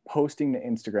 Posting to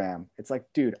Instagram. It's like,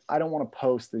 dude, I don't want to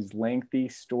post these lengthy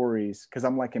stories because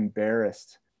I'm like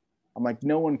embarrassed. I'm like,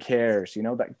 no one cares, you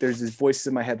know, like there's these voices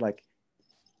in my head like,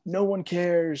 no one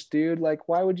cares, dude. Like,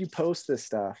 why would you post this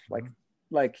stuff?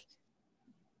 Like,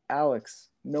 Alex,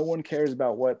 no one cares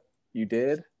about what you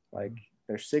did. Like,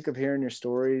 they're sick of hearing your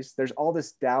stories. There's all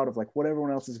this doubt of like what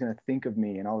everyone else is going to think of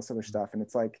me and all this other stuff. And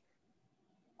it's like,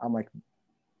 I'm like,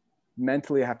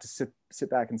 mentally I have to sit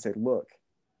back and say, look,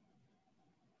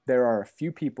 there are a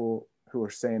few people who are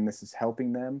saying this is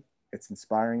helping them. It's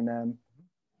inspiring them.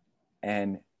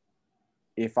 And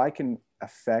if I can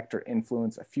affect or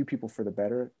influence a few people for the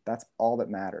better, that's all that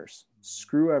matters.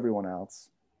 Screw everyone else.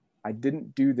 I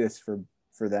didn't do this for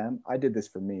them. I did this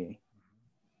for me.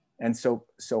 And so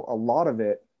a lot of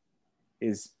it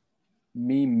is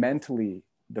me mentally,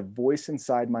 the voice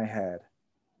inside my head,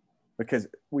 because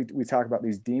we talk about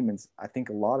these demons. I think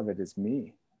a lot of it is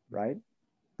me, right?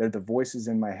 They're the voices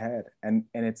in my head, and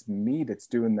it's me that's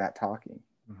doing that talking.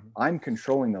 I'm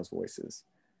controlling those voices.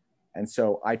 And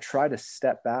so I try to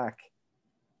step back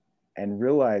and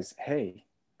realize, hey,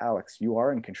 Alex, you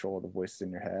are in control of the voices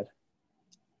in your head.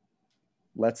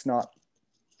 Let's not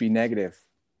be negative.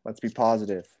 Let's be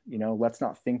positive. You know, let's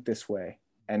not think this way.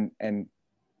 And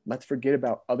let's forget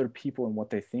about other people and what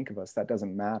they think of us. That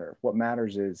doesn't matter. What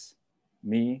matters is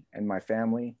me and my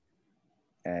family.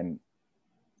 And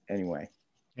anyway.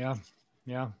 Yeah.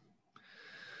 Yeah.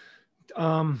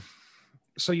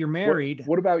 So you're married.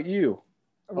 What about you?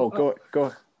 Oh,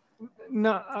 go.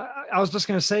 No, I was just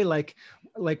going to say, like,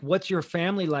 what's your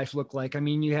family life look like? I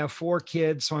mean, you have 4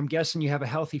 kids, so I'm guessing you have a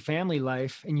healthy family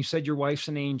life, and you said your wife's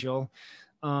an angel.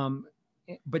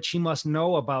 But she must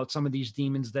know about some of these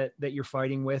demons that you're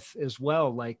fighting with as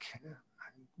well. Like,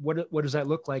 what does that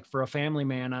look like for a family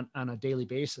man on a daily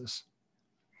basis?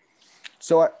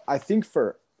 So I think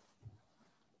for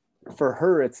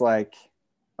her, it's like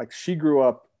she grew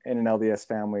up in an LDS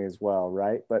family as well,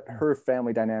 right? But her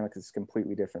family dynamic is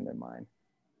completely different than mine.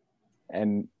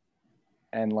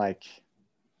 And like,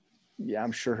 yeah,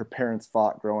 I'm sure her parents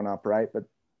fought growing up, right? But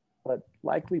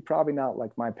likely probably not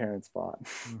like my parents fought.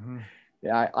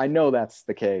 Yeah, I know that's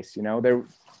the case, you know.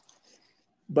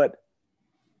 But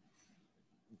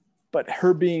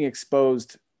her being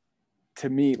exposed to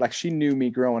me, like she knew me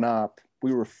growing up.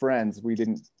 We were friends. We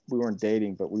weren't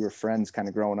dating, but we were friends kind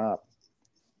of growing up.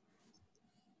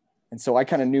 And so I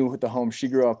kind of knew the home she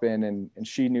grew up in, and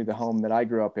she knew the home that I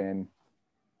grew up in.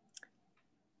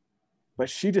 But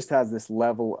she just has this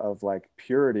level of like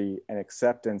purity and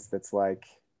acceptance that's like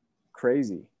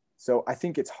crazy. So I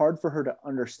think it's hard for her to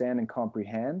understand and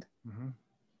comprehend,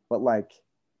 but like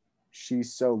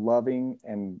she's so loving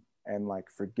and like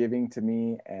forgiving to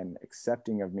me and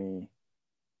accepting of me,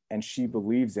 and she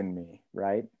believes in me,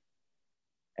 right?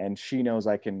 And she knows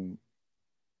I can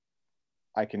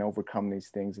overcome these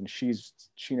things, and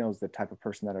she knows the type of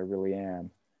person that I really am.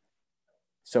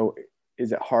 So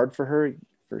is it hard for her?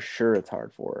 For sure it's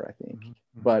hard for her, I think.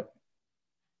 But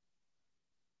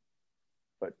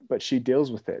she deals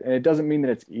with it. And it doesn't mean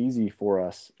that it's easy for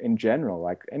us in general.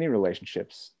 Like any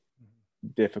relationship's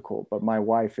difficult, but my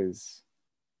wife is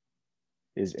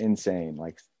insane.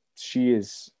 Like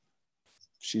she's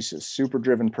a super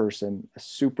driven person, a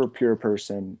super pure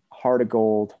person, heart of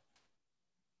gold.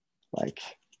 Like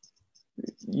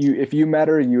if you met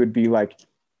her, you would be like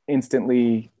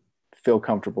instantly feel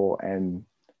comfortable and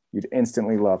you'd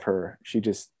instantly love her. She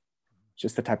just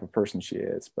the type of person she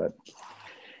is. But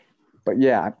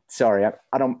yeah, sorry,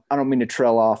 I don't mean to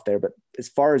trail off there, but as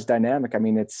far as dynamic, I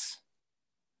mean,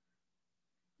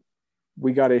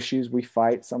 we got issues, we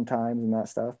fight sometimes and that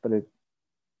stuff, but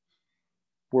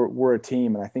we're a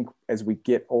team. And I think as we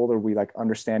get older, we like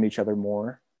understand each other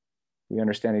more. We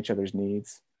understand each other's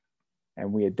needs,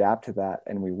 and we adapt to that,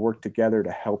 and we work together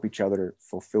to help each other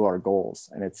fulfill our goals.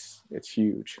 And it's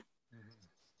huge.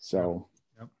 So,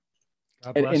 yep.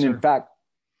 And in fact,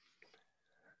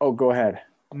 oh, go ahead.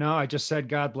 No, I just said,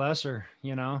 God bless her,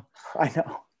 you know? I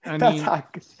know. I That's mean, how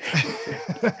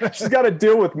she's got to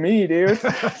deal with me, dude.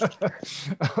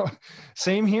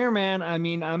 Same here, man. I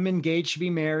mean, I'm engaged to be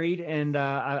married, and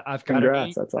I've got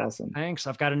Congrats. That's awesome. thanks.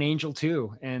 I've got an angel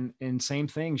too, and same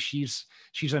thing. She's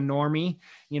a normie.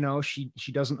 You know, she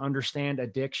doesn't understand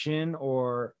addiction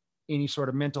or any sort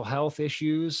of mental health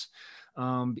issues,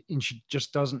 and she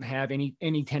just doesn't have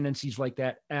any tendencies like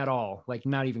that at all, like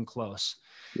not even close.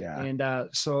 Yeah. And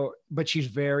so, but she's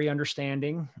very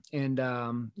understanding, and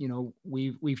you know,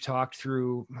 we've talked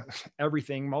through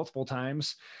everything multiple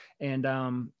times, and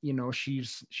you know,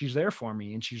 she's there for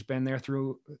me, and she's been there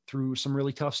through some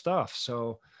really tough stuff.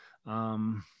 So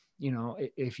you know,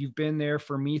 if you've been there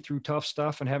for me through tough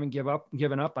stuff and haven't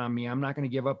given up on me, I'm not going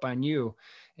to give up on you,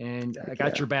 and I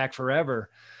got your back forever.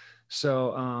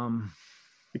 So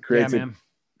it creates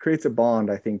creates a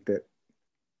bond, I think, that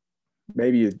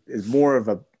maybe is more of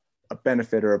a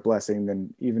benefit or a blessing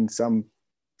than even some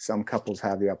couples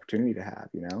have the opportunity to have,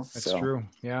 you know? That's true.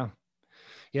 Yeah.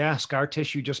 Yeah. Scar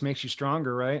tissue just makes you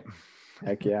stronger, right?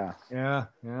 Heck yeah. Yeah.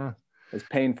 Yeah. As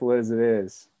painful as it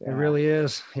is. Yeah. It really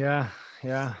is. Yeah.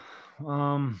 Yeah.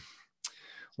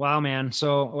 Wow, man.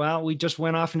 So, well, we just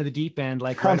went off into the deep end,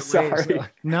 like right I'm away. sorry. So,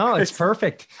 no, it's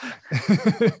perfect.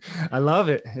 I love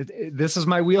it. This is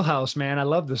my wheelhouse, man. I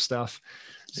love this stuff.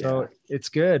 So It's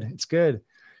good. It's good.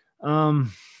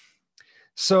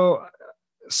 So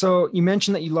you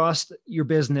mentioned that you lost your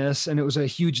business, and it was a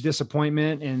huge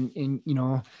disappointment, and you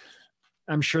know,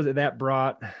 I'm sure that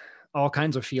brought all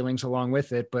kinds of feelings along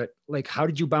with it, but like, how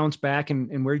did you bounce back,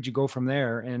 and where did you go from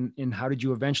there? And how did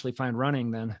you eventually find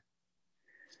running then?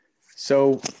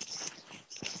 So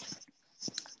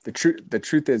the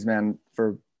truth is, man,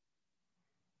 for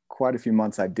quite a few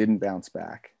months, I didn't bounce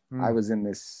back. I was in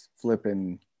this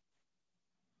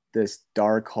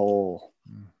dark hole,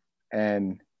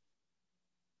 and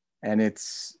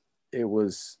it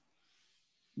was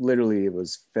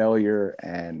failure,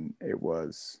 and it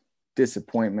was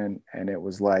disappointment, and it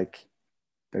was like,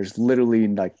 there's literally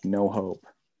like no hope,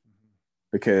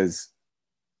 because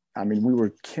I mean, we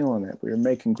were killing it. We were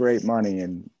making great money,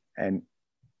 and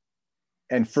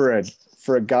for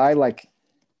a guy like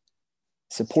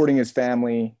supporting his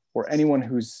family, or anyone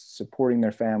who's supporting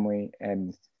their family,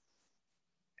 and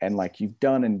like you've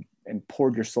done and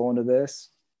poured your soul into this,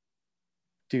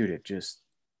 dude, it just,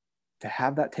 to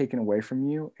have that taken away from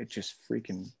you, it just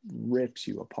freaking rips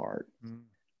you apart.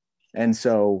 And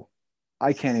so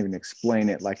I can't even explain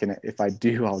it. Like, if I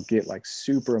do, I'll get like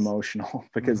super emotional,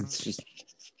 because it's just,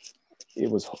 it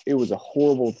was a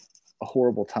horrible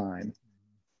time.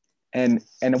 And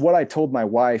what I told my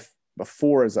wife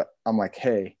before is, I'm like,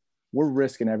 hey, we're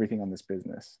risking everything on this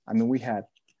business. I mean, we had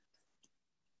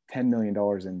 $10 million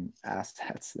in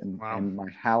assets, and, wow. and my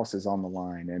house is on the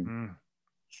line,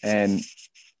 and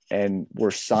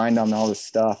we're signed on all this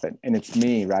stuff, and it's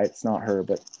me, right? It's not her,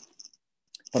 but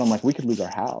I'm like, we could lose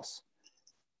our house.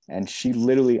 And she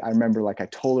literally, I remember, like, I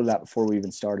told her that before we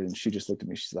even started, and she just looked at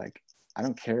me. She's like, I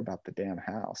don't care about the damn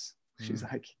house. She's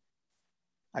like,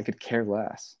 I could care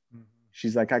less.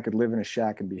 She's like, I could live in a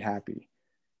shack and be happy.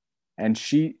 And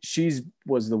she's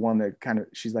was the one that kind of,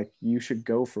 she's like, you should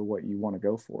go for what you want to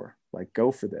go for. Like,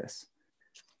 go for this.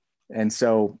 And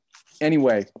so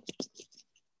anyway,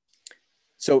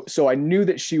 so I knew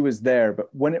that she was there,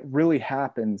 but when it really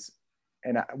happens,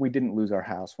 and we didn't lose our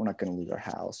house, we're not going to lose our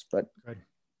house, but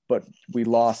we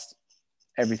lost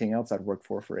everything else I'd worked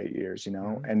for 8 years, you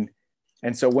know?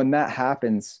 And so when that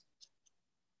happens,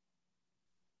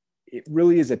 it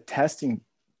really is a testing.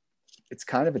 It's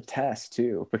kind of a test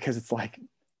too, because it's like,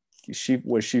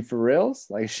 was she for reals?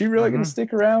 Like, is she really going to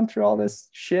stick around through all this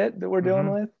shit that we're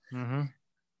dealing with?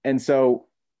 And so,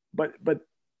 but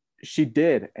she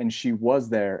did, and she was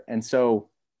there. And so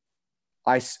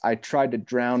I tried to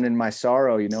drown in my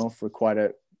sorrow, you know, for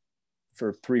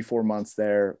 3-4 months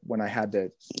there, when I had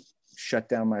to shut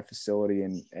down my facility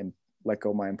and let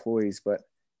go of my employees. But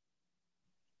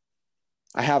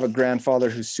I have a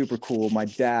grandfather who's super cool. My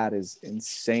dad is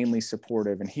insanely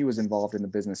supportive, and he was involved in the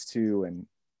business too.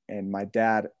 And my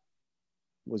dad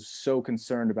was so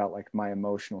concerned about like my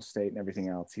emotional state and everything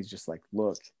else. He's just like,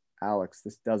 look, Alex,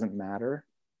 this doesn't matter.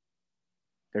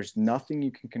 There's nothing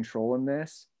you can control in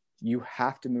this. You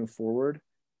have to move forward.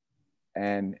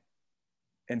 And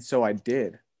so I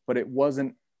did, but it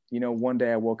wasn't, you know, one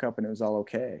day I woke up and it was all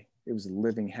okay. It was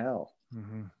living hell.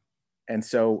 And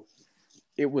so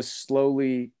it was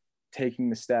slowly taking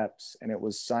the steps, and it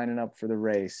was signing up for the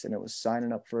race, and it was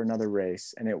signing up for another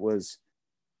race, and it was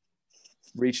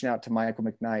reaching out to Michael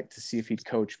McKnight to see if he'd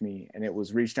coach me, and it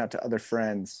was reaching out to other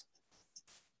friends.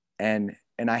 And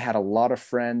I had a lot of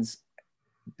friends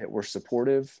that were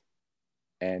supportive,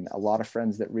 and a lot of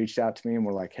friends that reached out to me and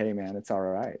were like, hey man, it's all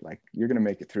right. Like, you're going to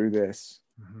make it through this,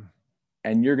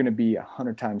 and you're going to be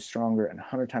 100 times stronger and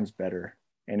 100 times better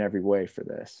in every way for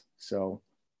this. So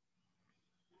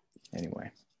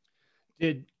anyway.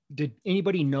 Did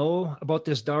anybody know about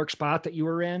this dark spot that you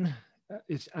were in?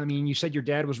 I mean, you said your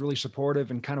dad was really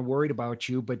supportive and kind of worried about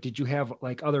you, but did you have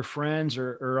like other friends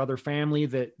or other family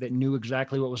that knew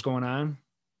exactly what was going on?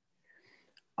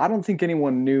 I don't think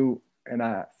anyone knew. And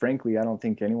frankly, I don't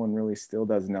think anyone really still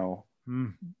does know.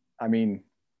 I mean,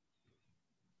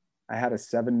 I had a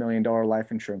 $7 million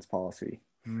life insurance policy,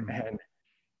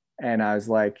 and I was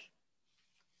like,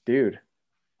 dude,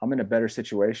 I'm in a better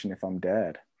situation if I'm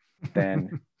dead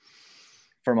than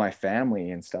for my family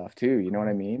and stuff too. You know what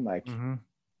I mean? Like, and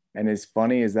as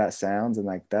funny as that sounds, and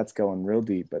like, that's going real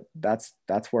deep, but that's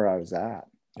where I was at.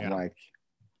 Yeah. I'm like,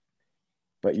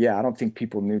 but yeah, I don't think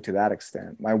people knew to that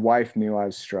extent. My wife knew I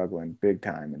was struggling big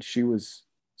time, and she was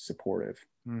supportive.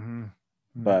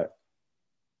 But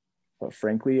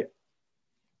frankly,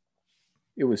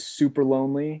 it was super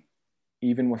lonely,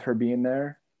 even with her being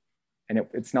there. And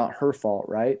it's not her fault,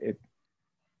 right?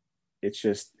 It's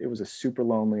just, it was a super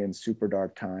lonely and super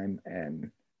dark time.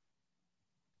 And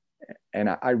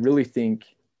I really think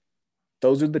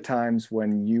those are the times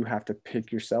when you have to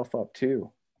pick yourself up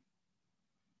too.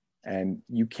 And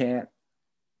you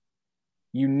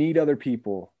need other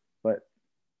people, but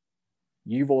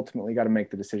you've ultimately got to make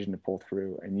the decision to pull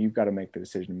through, and you've got to make the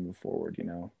decision to move forward, you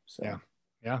know? So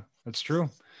yeah, that's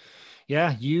true.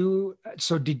 Yeah.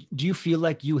 So do you feel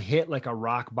like you hit like a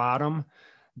rock bottom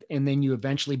and then you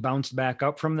eventually bounced back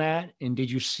up from that? And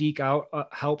did you seek out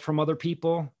help from other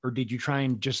people, or did you try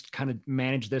and just kind of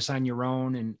manage this on your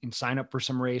own and sign up for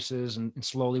some races and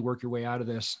slowly work your way out of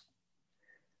this?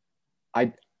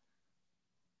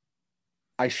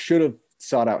 I should have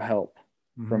sought out help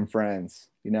from friends,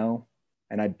 you know,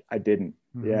 and I didn't.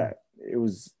 Yeah. It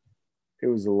was a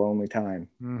lonely time.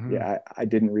 Yeah. I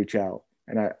didn't reach out,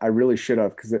 and I really should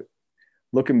have, because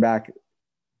looking back,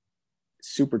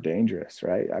 super dangerous,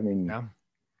 right? I mean,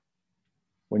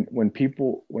 when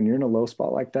you're in a low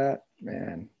spot like that,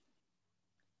 man,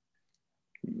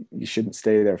 you shouldn't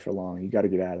stay there for long. You got to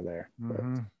get out of there.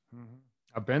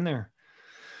 I've been there.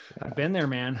 Yeah. I've been there,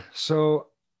 man. So,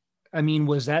 I mean,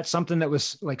 was that something that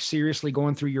was like seriously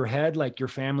going through your head? Like your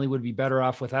family would be better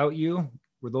off without you?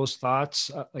 Were those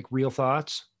thoughts like real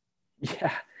thoughts?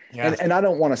 Yeah. And I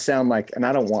don't want to sound like, and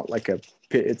I don't want like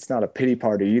it's not a pity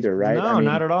party either, right? No, I mean,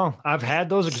 not at all. I've had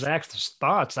those exact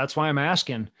thoughts. That's why I'm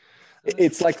asking.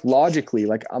 It's like logically,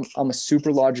 like I'm a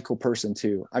super logical person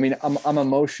too. I mean, I'm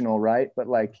emotional, right? But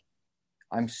like,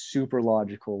 I'm super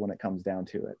logical when it comes down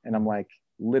to it. And I'm like,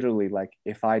 literally, like,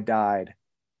 if I died,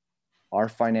 our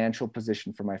financial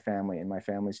position for my family and my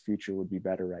family's future would be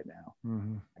better right now.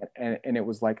 And it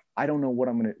was like, I don't know what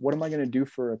am I going to do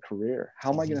for a career?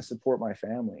 How am I going to support my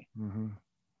family?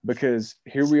 Because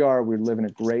here we are, we're living a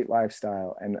great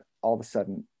lifestyle, and all of a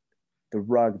sudden the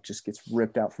rug just gets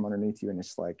ripped out from underneath you. And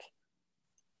it's like,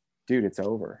 dude, it's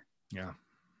over. Yeah.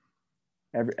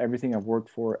 Everything I've worked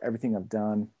for, everything I've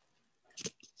done,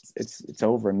 it's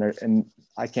over. And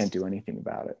I can't do anything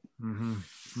about it.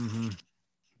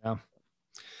 Yeah.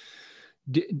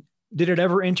 Did it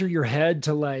ever enter your head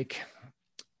to like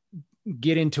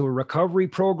get into a recovery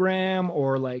program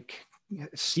or like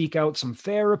seek out some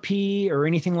therapy or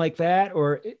anything like that?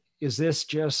 Or is this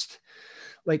just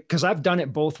like, cause I've done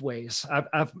it both ways.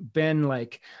 I've been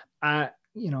like, I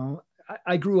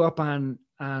grew up on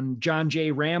John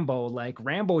J. Rambo. Like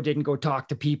Rambo didn't go talk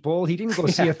to people. He didn't go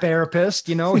see a therapist.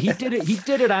 You know, he did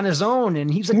it on his own,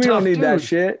 and he's a tough dude. We don't need that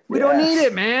shit. We don't need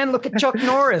it, man. Look at Chuck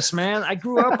Norris, man. I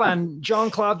grew up on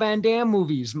Jean-Claude Van Damme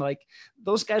movies. Like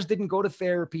those guys didn't go to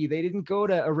therapy. They didn't go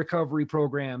to a recovery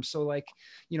program. So like,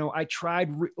 you know, I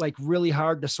tried like really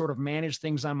hard to sort of manage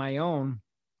things on my own,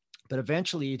 but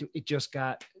eventually it just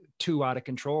got too out of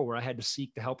control where I had to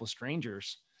seek the help of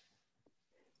strangers.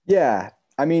 Yeah.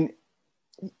 I mean,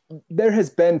 there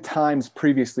has been times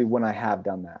previously when I have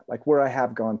done that, like where I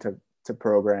have gone to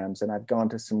programs and I've gone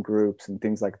to some groups and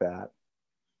things like that.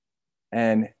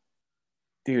 And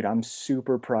dude, I'm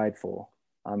super prideful.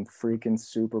 I'm freaking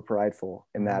super prideful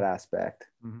in that aspect.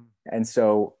 And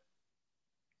so,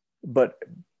 but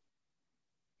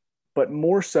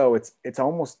more so it's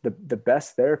almost the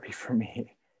best therapy for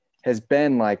me has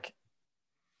been like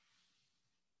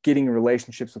getting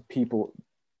relationships with people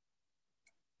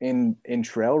in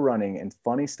trail running and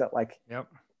funny stuff, like,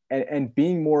 and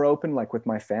being more open, like with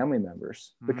my family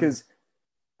members, because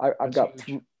I've got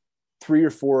three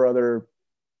or four other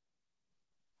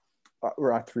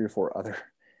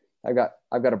I've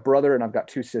got a brother and I've got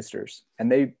two sisters,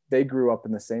 and they grew up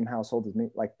in the same household as me.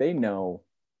 Like they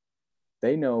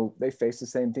face the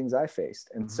same things I faced.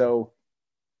 And Mm-hmm. so,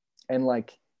 and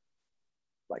like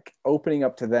opening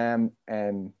up to them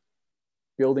and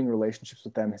building relationships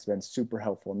with them has been super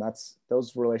helpful. And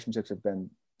those relationships have been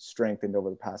strengthened over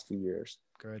the past few years.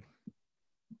 Good.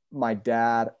 My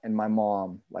dad and my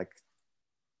mom, like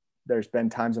there's been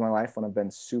times in my life when I've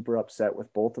been super upset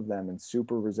with both of them and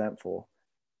super resentful.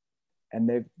 And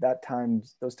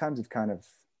those times have kind of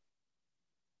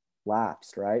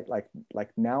lapsed, right? Like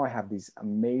now I have these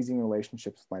amazing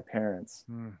relationships with my parents,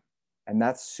 and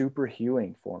that's super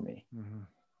healing for me. Mm-hmm.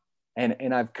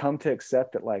 And I've come to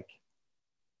accept that, like,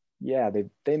 yeah,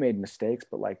 they made mistakes,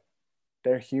 but like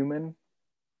they're human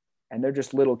and they're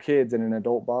just little kids in an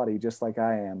adult body, just like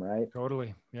I am, right?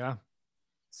 Totally. Yeah.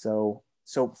 So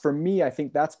for me, I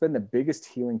think that's been the biggest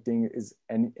healing thing is,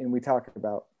 and we talk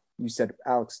about, you said,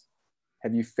 Alex,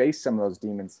 have you faced some of those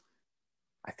demons?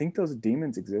 I think those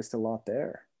demons exist a lot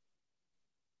there.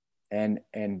 And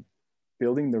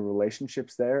building the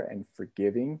relationships there and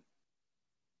forgiving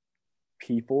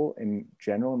people in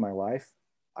general in my life,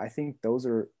 I think those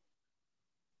are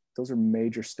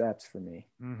major steps for me.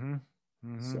 Mm-hmm.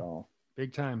 Mm-hmm. So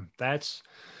big time. That's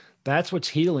what's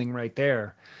healing right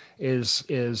there, is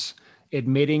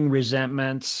admitting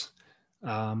resentments,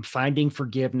 finding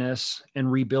forgiveness,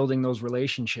 and rebuilding those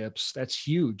relationships. That's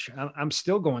huge. I'm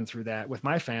still going through that with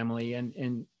my family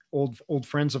and old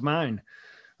friends of mine.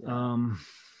 yeah.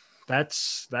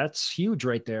 That's huge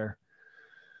right there.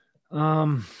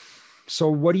 Um,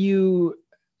 so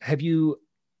have you,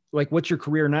 like, what's your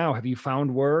career now? Have you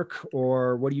found work,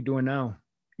 or what are you doing now?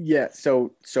 Yeah.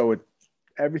 So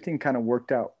everything kind of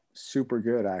worked out super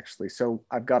good, actually. So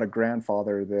I've got a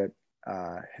grandfather that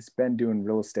has been doing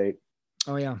real estate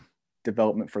Oh yeah.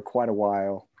 development for quite a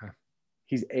while. Okay.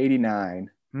 He's 89.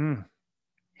 Mm.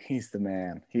 He's the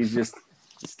man. He's just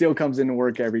still comes into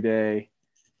work every day,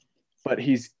 but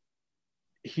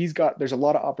there's a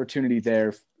lot of opportunity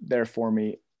there for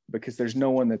me, because there's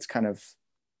no one that's kind of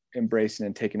embracing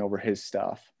and taking over his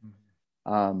stuff.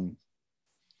 Um,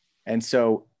 and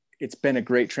so it's been a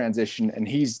great transition, and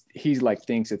he's like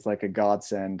thinks it's like a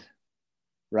godsend,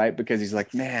 right? Because he's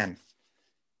like, man,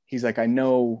 he's like, I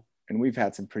know, and we've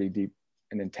had some pretty deep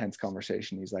and intense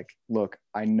conversation. He's like, look,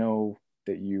 I know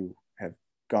that you have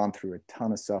gone through a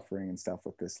ton of suffering and stuff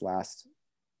with this last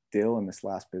deal and this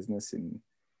last business. And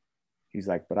he's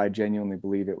like, but I genuinely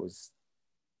believe it was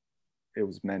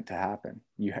meant to happen.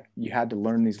 You had to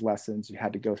learn these lessons. You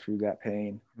had to go through that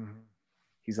pain. Mm-hmm.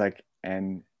 He's like,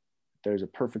 and there's a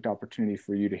perfect opportunity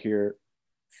for you here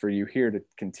to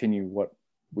continue what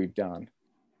we've done.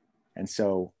 And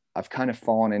so I've kind of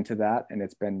fallen into that, and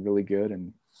it's been really good.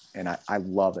 And I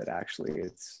love it. Actually,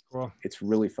 Cool. it's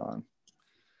really fun.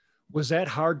 Was that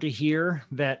hard to hear,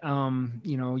 that,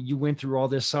 you went through all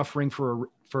this suffering for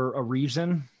a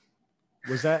reason?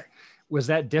 Was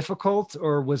that difficult,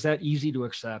 or was that easy to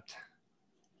accept?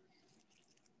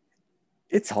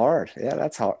 It's hard. Yeah,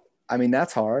 that's hard. I mean,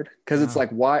 that's hard, because it's like,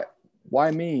 why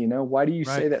me? Why do you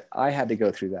say that I had to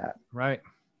go through that? Right.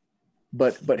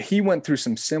 But he went through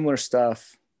some similar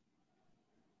stuff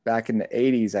back in the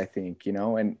 80s, I think,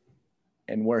 and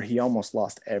where he almost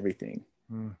lost everything.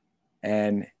 Mm.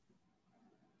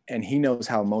 And he knows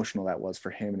how emotional that was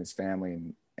for him and his family.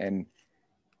 And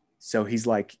so he's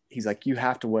like, you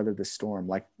have to weather the storm.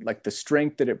 Like the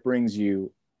strength that it brings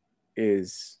you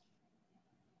it's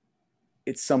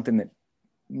something that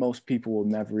most people will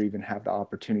never even have the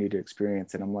opportunity to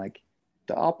experience. And I'm like,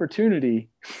 the opportunity,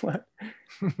 but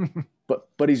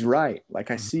he's right. Like,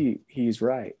 I see he's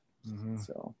right. Mm-hmm.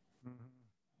 So,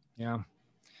 yeah.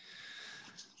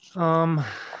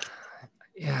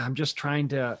 Yeah, I'm just trying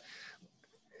to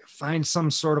find some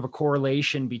sort of a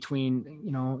correlation between,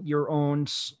 your own,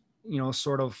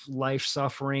 sort of life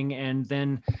suffering, and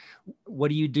then what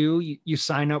do? You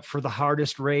sign up for the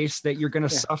hardest race that you're going to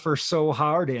suffer so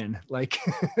hard in, like.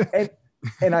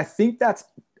 and I think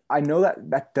I know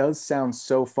that does sound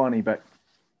so funny, but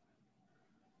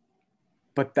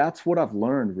that's what I've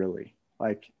learned, really.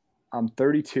 Like, I'm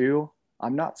 32.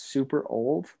 I'm not super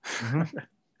old. Mm-hmm.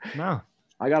 No,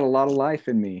 I got a lot of life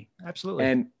in me.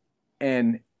 Absolutely.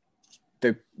 And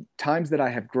the times that I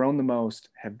have grown the most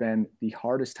have been the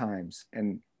hardest times.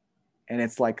 And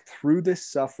it's like, through this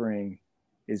suffering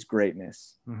is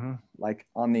greatness. Mm-hmm. Like,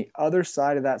 on the other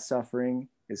side of that suffering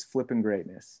is flipping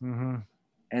greatness. Mm-hmm.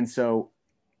 And so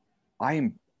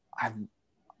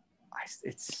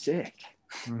it's sick,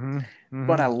 mm-hmm. Mm-hmm.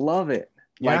 but I love it.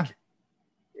 Yeah. Like,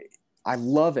 I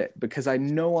love it because I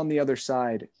know on the other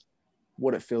side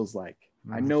what it feels like.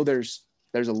 Mm-hmm. I know there's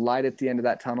there's a light at the end of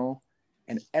that tunnel.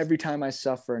 And every time I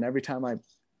suffer and every time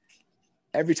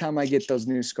I get those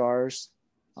new scars,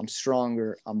 I'm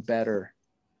stronger, I'm better.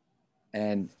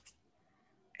 And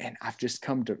I've just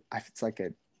come to, it's like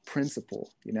a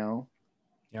principle, you know?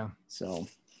 Yeah. So,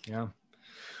 yeah.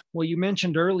 Well, you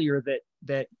mentioned earlier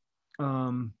that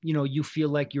you know, you feel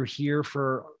like you're here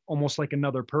for almost like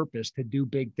another purpose, to do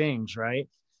big things, right?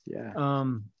 yeah.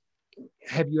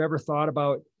 Have you ever thought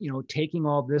about, you know, taking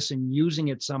all this and using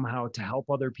it somehow to help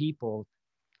other people,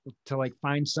 to like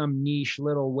find some niche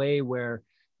little way where,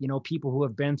 you know, people who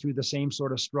have been through the same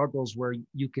sort of struggles, where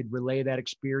you could relay that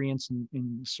experience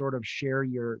and sort of share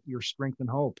your strength and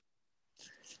hope?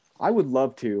 I would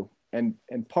love to. And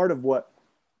part of what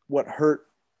hurt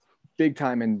big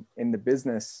time in the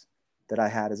business that I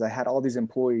had is I had all these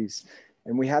employees,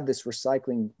 and we had this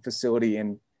recycling facility,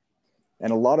 and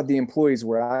a lot of the employees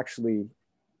were actually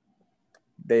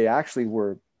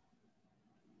were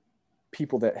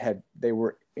people that they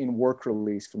were in work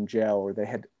release from jail, or they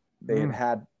had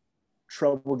had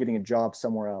trouble getting a job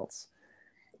somewhere else.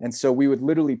 And so we would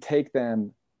literally take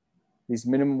them, these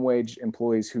minimum wage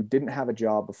employees who didn't have a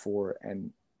job before,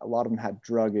 and a lot of them had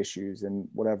drug issues and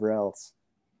whatever else.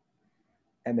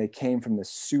 And they came from this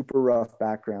super rough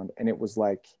background. And it was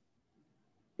like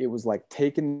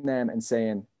taking them and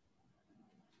saying,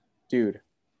 dude,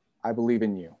 I believe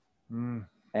in you.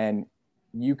 And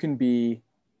you can be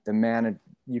the man,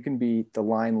 you can be the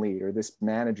line lead or this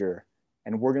manager,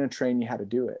 and we're going to train you how to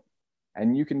do it.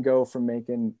 And you can go from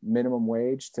making minimum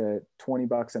wage to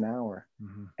 $20 an hour.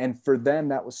 And for them,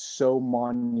 that was so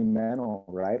monumental,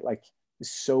 right? Like,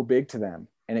 it's so big to them,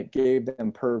 and it gave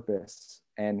them purpose.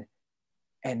 And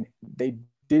they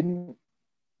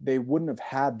wouldn't have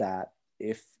had that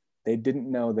if they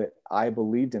didn't know that I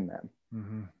believed in them.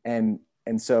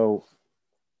 And so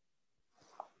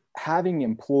having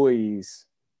employees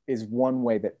is one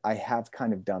way that I have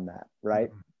kind of done that,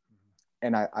 right?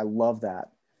 And I love that.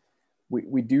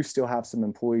 We do still have some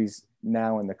employees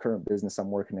now in the current business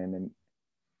I'm working in,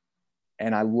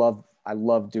 and I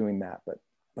love doing that.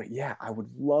 But yeah, I would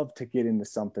love to get into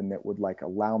something that would like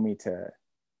allow me to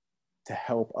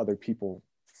help other people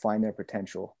find their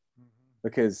potential,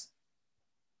 because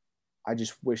I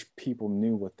just wish people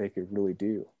knew what they could really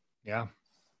do. Yeah.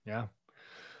 Yeah.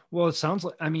 Well, it sounds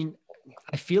like, I mean,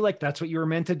 I feel like that's what you were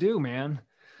meant to do, man.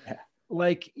 Yeah.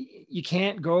 Like, you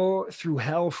can't go through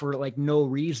hell for like no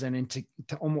reason, and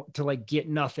to like get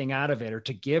nothing out of it, or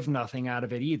to give nothing out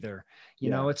of it either. You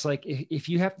know, it's like, if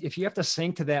you have to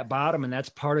sink to that bottom, and that's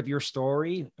part of your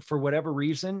story for whatever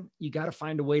reason, you got to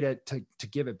find a way to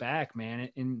give it back, man.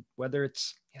 And whether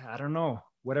it's, I don't know,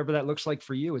 whatever that looks like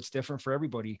for you, it's different for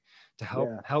everybody,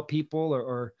 to help people,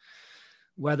 or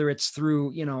whether it's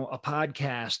through, you know, a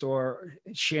podcast, or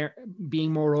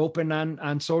being more open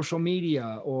on social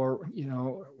media, or, you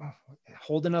know,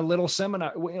 holding a little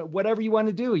seminar, whatever you want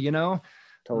to do, you know.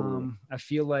 Totally. I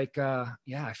feel like,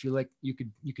 I feel like you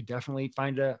could definitely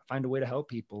find a way to help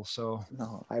people. So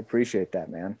no, I appreciate that,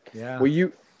 man. Yeah. Well,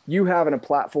 you having a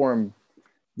platform,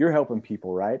 you're helping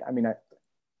people, right? I mean,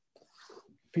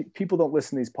 people don't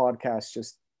listen to these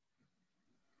podcasts.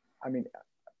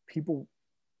 People,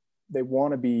 they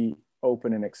want to be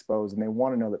open and exposed, and they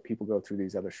want to know that people go through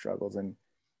these other struggles. And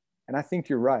I think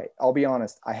you're right. I'll be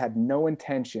honest. I had no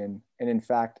intention. And in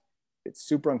fact, it's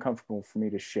super uncomfortable for me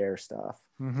to share stuff,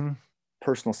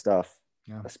 personal stuff,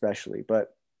 especially,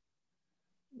 but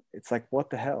it's like, what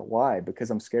the hell? Why?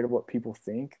 Because I'm scared of what people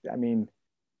think. I mean,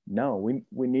 no,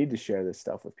 we need to share this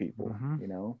stuff with people, you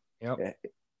know.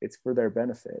 It's for their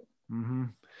benefit.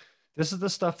 This is the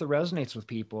stuff that resonates with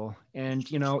people. And,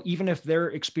 you know, even if their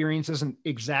experience isn't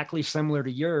exactly similar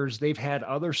to yours, they've had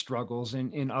other struggles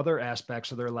in other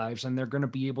aspects of their lives, and they're going to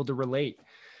be able to relate.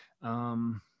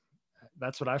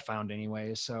 That's what I found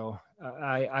anyway. So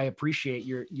I appreciate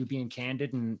you being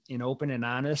candid and open and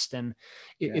honest. And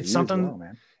it's something, well,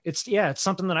 man. It's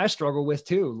something that I struggle with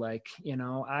too. Like, you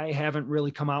know, I haven't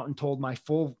really come out and told my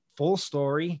full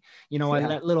story. You know, I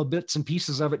let little bits and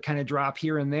pieces of it kind of drop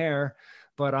here and there.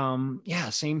 But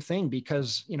same thing,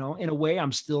 because, you know, in a way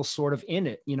I'm still sort of in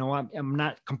it. You know, I'm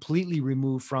not completely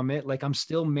removed from it. Like, I'm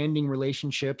still mending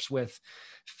relationships with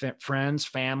friends,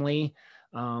 family.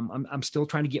 I'm still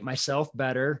trying to get myself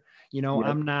better. You know,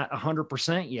 I'm not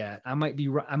 100% yet. I might be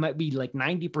like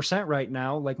 90% right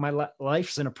now. Like, my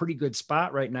life's in a pretty good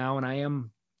spot right now, and I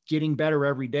am getting better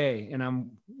every day. And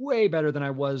I'm way better than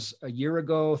I was a year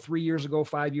ago, 3 years ago,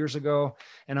 5 years ago.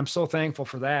 And I'm so thankful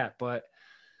for that. But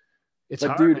it's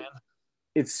hard, dude, man.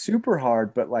 It's super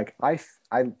hard. But like, I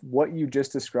what you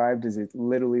just described is it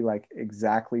literally like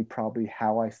exactly probably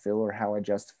how I feel, or how I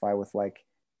justify with like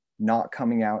not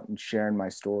coming out and sharing my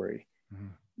story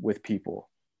with people.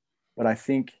 But I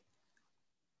think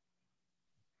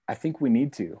we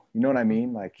need to, you know what I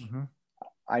mean? Like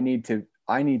I need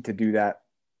to do that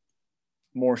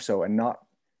more so, and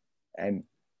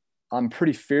I'm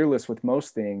pretty fearless with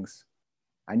most things.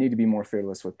 I need to be more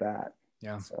fearless with that.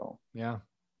 Yeah. So yeah.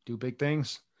 Do big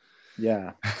things.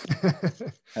 Yeah.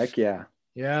 Heck yeah.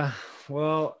 Yeah.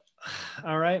 Well,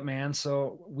 all right, man.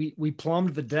 So we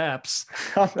plumbed the depths.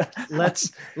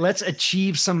 Let's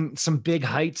achieve some big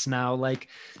heights now. Like,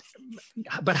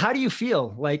 but how do you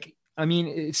feel? Like, I mean,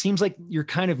 it seems like you're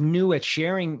kind of new at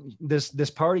sharing this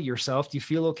part of yourself. Do you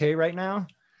feel okay right now?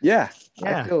 Yeah.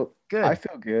 Yeah. Good. I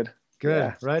feel good. Good.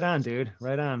 Yeah. Right on, dude.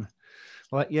 Right on.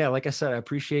 Well, yeah, like I said, I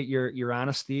appreciate your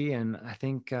honesty, and I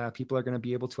think people are going to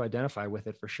be able to identify with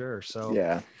it for sure. So,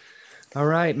 yeah. All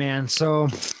right, man. So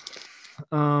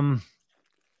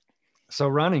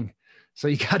running. So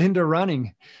you got into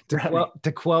running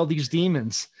to quell these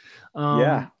demons.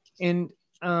 Yeah. And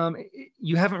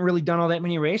you haven't really done all that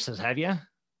many races, have you?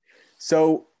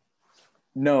 So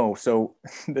no. So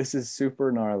this is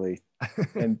super gnarly.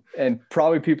 and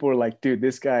probably people are like, dude,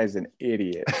 this guy is an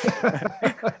idiot.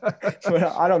 But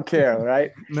I don't care,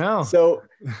 right? No. So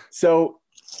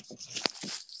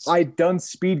I'd done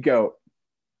Speed Goat.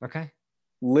 Okay.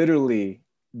 Literally,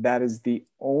 that is the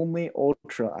only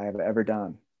ultra I have ever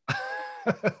done.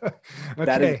 Okay.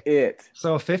 That is it.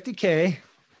 So 50K.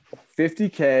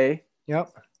 50K.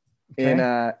 Yep.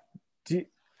 Okay.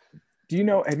 Do you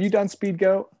know, have you done Speed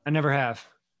Goat? I never have.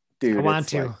 Dude, I want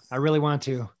to. I really want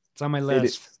to. It's on my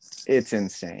list. It's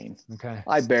insane. Okay.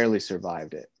 I barely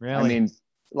survived it. Really? I mean,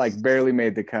 like barely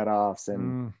made the cutoffs,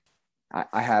 and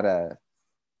I had an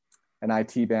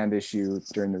IT band issue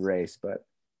during the race, but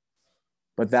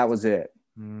that was it.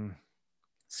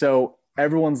 So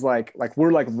everyone's like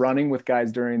we're like running with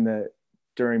guys during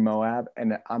Moab,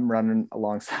 and I'm running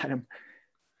alongside them,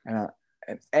 and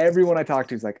everyone I talk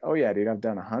to is like, oh yeah, dude, I've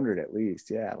done 100 at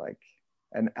least. Yeah. Like,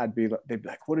 and they'd be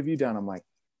like, what have you done? I'm like,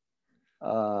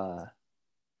 I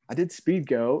did Speed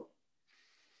Goat.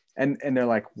 And they're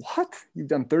like, what? You've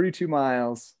done 32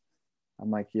 miles.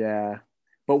 I'm like, yeah.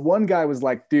 But one guy was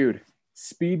like, dude,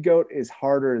 Speed Goat is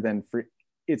harder than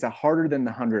harder than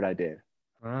the 100 I did.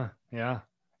 Yeah.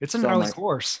 It's a gnarly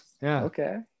course. Yeah.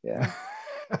 Okay. Yeah.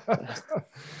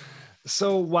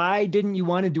 So why didn't you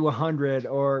want to do 100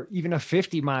 or even a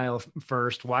 50-mile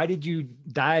first? Why did you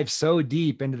dive so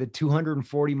deep into the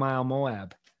 240-mile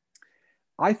Moab?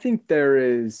 I think there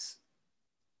is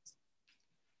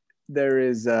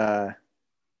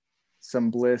some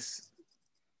bliss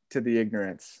to the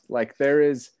ignorance. Like there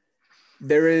is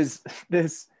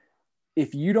this,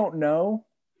 if you don't know,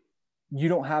 you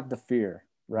don't have the fear,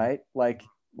 right? Like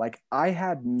I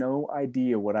had no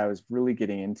idea what I was really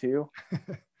getting into.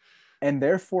 And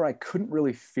therefore I couldn't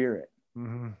really fear it.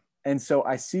 And so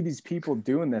I see these people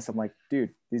doing this. I'm like, dude,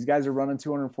 these guys are running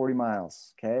 240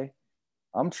 miles. Okay.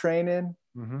 I'm training.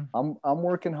 I'm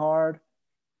working hard.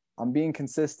 I'm being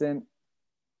consistent.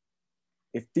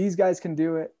 If these guys can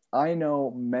do it, I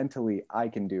know mentally I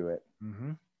can do it.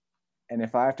 And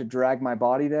if I have to drag my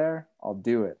body there, I'll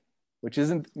do it, which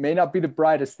may not be the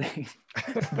brightest thing,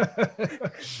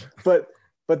 but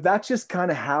that's just kind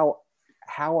of how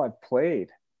I've played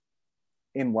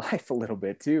in life a little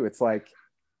bit too. It's like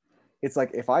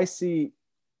if I see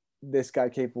this guy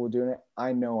capable of doing it,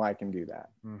 I know I can do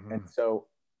that. And so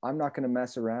I'm not going to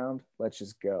mess around. Let's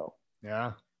just go.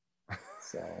 Yeah.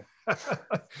 So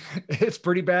it's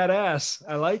pretty badass.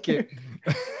 I like it.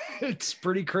 It's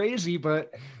pretty crazy,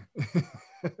 but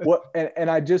what, and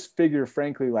I just figure,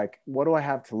 frankly, like, what do I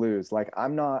have to lose? Like, I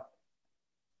might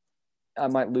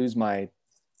lose my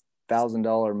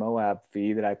 $1,000 Moab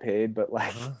fee that I paid, but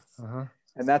like,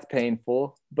 and that's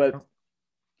painful, but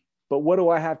what do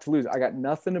I have to lose? I got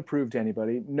nothing to prove to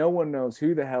anybody. No one knows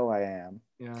who the hell I am.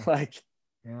 Yeah. Like,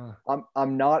 yeah.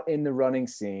 I'm not in the running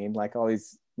scene like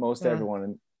most everyone.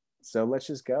 And so let's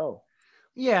just go.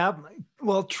 Yeah,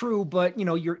 well, true, but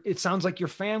it sounds like your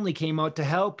family came out to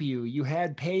help you. You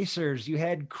had pacers, you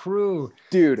had crew.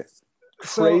 Dude,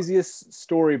 craziest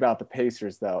story about the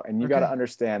pacers though, and you got to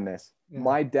understand this. Yeah.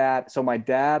 My dad,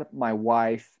 my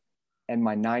wife, and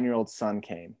my 9-year-old son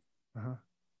came.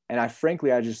 And I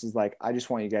just was like, I just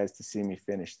want you guys to see me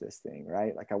finish this thing,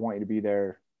 right? Like, I want you to be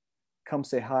there. Come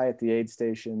say hi at the aid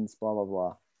stations, blah, blah,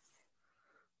 blah.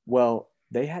 Well,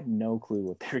 they had no clue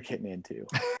what they were getting into.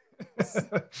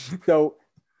 So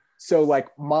like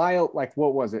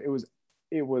what was it?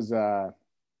 It was the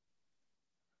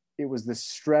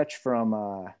stretch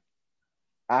from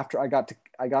after I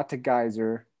got to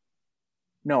Geyser.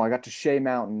 No, I got to Shea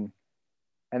Mountain.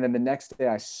 And then the next day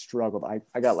I struggled.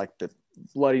 I got like the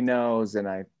bloody nose, and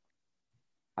I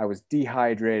was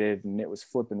dehydrated, and it was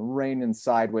flipping raining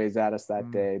sideways at us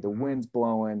that day. The wind's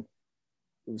blowing.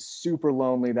 It was super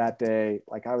lonely that day.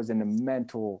 Like I was in a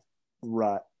mental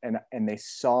rut, and they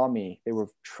saw me. They were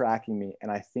tracking me,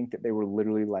 and I think that they were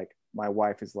literally like, my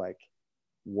wife is like,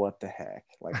 what the heck?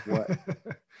 Like what?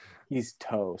 He's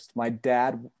toast. My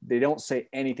dad, they don't say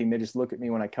anything. They just look at me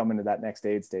when I come into that next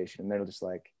aid station, and they're just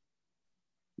like,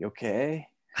 you okay?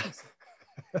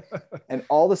 And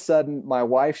all of a sudden my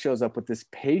wife shows up with this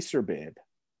pacer bib.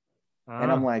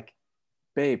 And I'm like,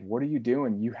 babe, what are you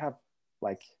doing? You have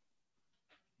like,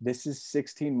 this is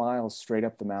 16 miles straight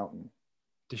up the mountain.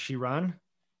 Does she run?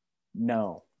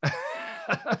 No.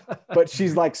 But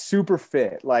she's like super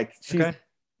fit. Like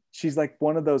she's like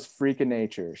one of those freak of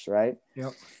natures, right?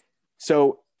 Yep.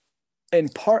 So and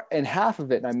half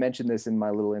of it, and I mentioned this in my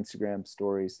little Instagram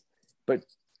stories, but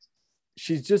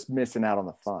she's just missing out on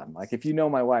the fun. Like if you know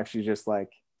my wife, she's just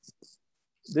like,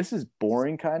 this is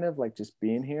boring, kind of like just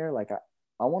being here. Like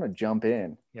I want to jump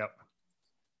in. Yep.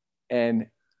 And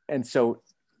so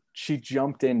she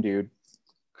jumped in, dude.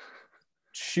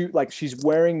 Shoot, like she's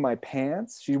wearing my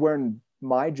pants, she's wearing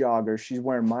my joggers, she's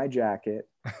wearing my jacket.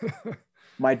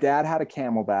 My dad had a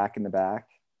Camelback in the back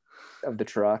of the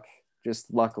truck,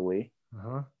 just luckily.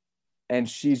 And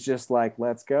she's just like,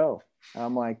 let's go.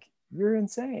 I'm like, you're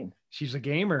insane. She's a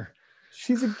gamer.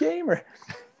 She's a gamer.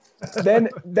 then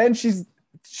I'm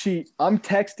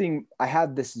texting. I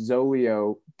had this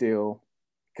Zoleo deal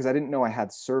because I didn't know I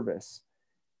had service.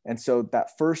 And so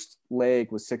that first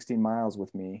leg was 16 miles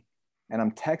with me. And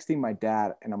I'm texting my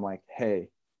dad, and I'm like, hey,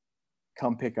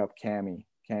 come pick up Cammie.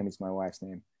 Cammie's my wife's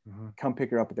name. Come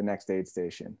pick her up at the next aid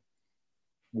station.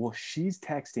 Well, she's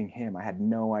texting him. I had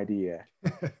no idea.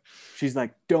 She's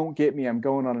like, don't get me. I'm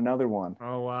going on another one.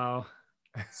 Oh, wow.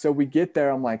 So we get there.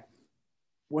 I'm like,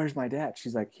 where's my dad?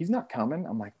 She's like, he's not coming.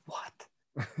 I'm like, what?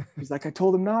 She's like, I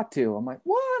told him not to. I'm like,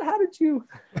 what? How did you?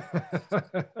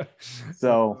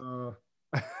 So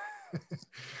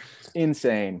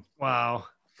insane. Wow.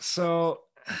 So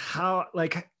how,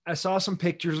 like, I saw some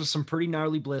pictures of some pretty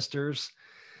gnarly blisters.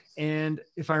 And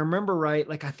if I remember right,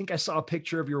 like, I think I saw a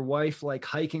picture of your wife, like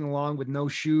hiking along with no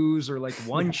shoes or like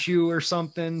one shoe or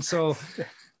something. So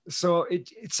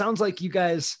it sounds like you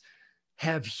guys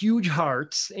have huge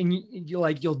hearts, and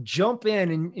you'll jump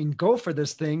in and go for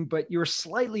this thing, but you're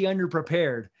slightly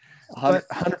underprepared.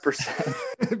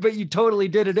 100%. But you totally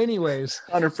did it anyways.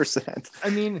 100%. I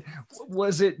mean,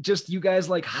 was it just you guys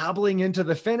like hobbling into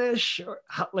the finish? Or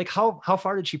how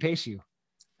far did she pace you?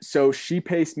 So she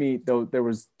paced me, though. There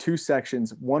was two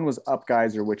sections. One was up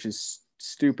Geyser, which is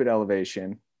stupid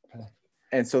elevation. Okay.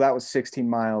 And so that was 16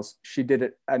 miles. She did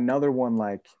it another one,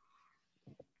 like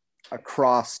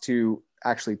across to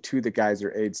the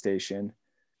Geyser aid station.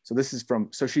 So this is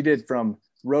so she did from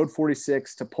Road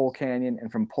 46 to Pole Canyon,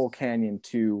 and from Pole Canyon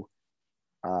to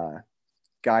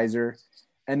Geyser.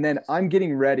 And then I'm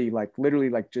getting ready, like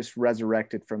literally like just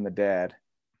resurrected from the dead.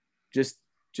 Just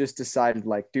decided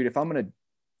like, dude, if I'm going to,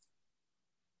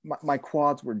 my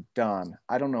quads were done.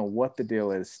 I don't know what the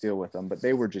deal is still with them, but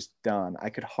they were just done.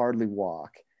 I could hardly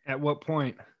walk. At what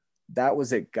point? That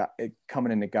was it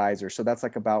coming into Geyser. So that's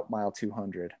like about mile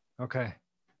 200. Okay.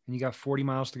 And you got 40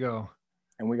 miles to go.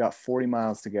 And we got 40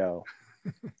 miles to go.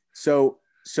 So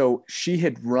she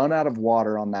had run out of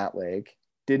water on that leg,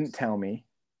 didn't tell me.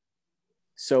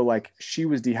 So like she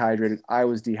was dehydrated. I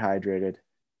was dehydrated.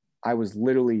 I was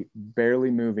literally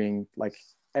barely moving. Like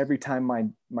every time my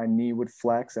knee would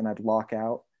flex and I'd lock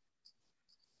out,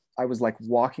 I was like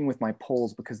walking with my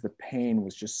poles because the pain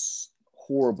was just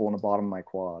horrible in the bottom of my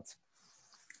quads.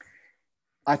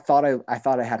 I thought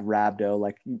I had rhabdo,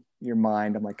 like your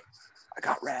mind. I'm like, I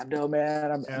got rhabdo,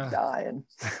 man. I'm dying.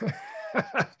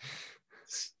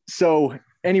 So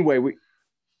anyway,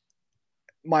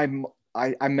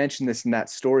 I mentioned this in that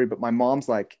story, but my mom's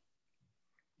like,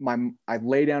 I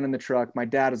lay down in the truck. My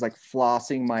dad is like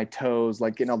flossing my toes,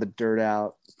 like getting all the dirt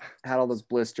out, had all those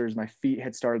blisters. My feet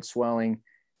had started swelling.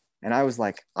 And I was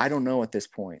like, I don't know at this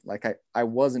point. Like I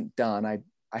wasn't done. I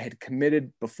had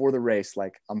committed before the race,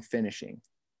 like I'm finishing.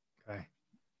 Okay.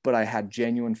 But I had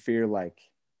genuine fear, like,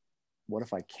 what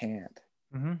if I can't?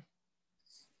 Mm-hmm.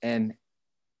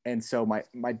 And so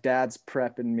my dad's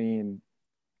prepping me,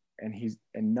 and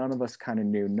none of us kind of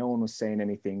knew. No one was saying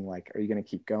anything like, are you going to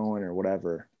keep going or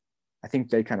whatever? I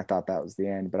think they kind of thought that was the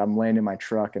end, but I'm laying in my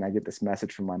truck and I get this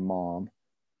message from my mom,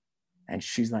 and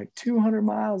she's like, 200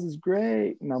 miles is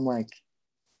great. And I'm like,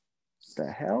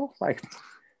 the hell? Like,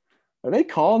 are they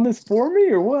calling this for me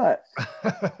or what?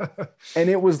 And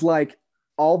it was like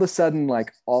all of a sudden,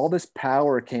 like all this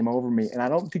power came over me. And I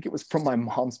don't think it was from my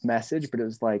mom's message, but it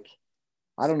was like,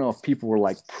 I don't know if people were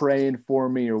like praying for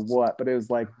me or what, but it was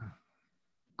like,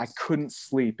 I couldn't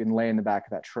sleep and lay in the back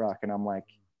of that truck. And I'm like,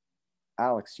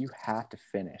 Alex, you have to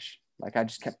finish. Like I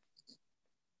just kept.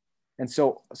 And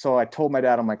so I told my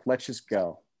dad, I'm like, let's just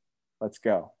go. Let's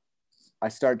go. I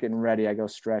start getting ready. I go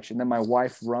stretch. And then my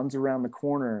wife runs around the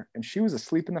corner and she was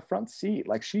asleep in the front seat.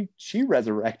 Like she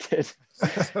resurrected.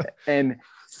 And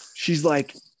she's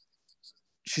like,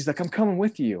 I'm coming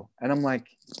with you. And I'm like,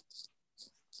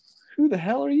 who the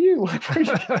hell are you?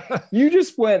 You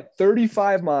just went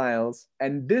 35 miles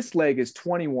and this leg is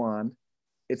 21.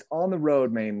 It's on the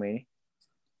road mainly.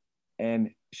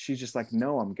 And she's just like,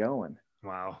 no, I'm going.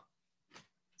 Wow.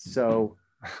 So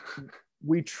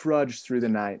we trudged through the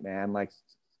night, man. Like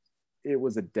it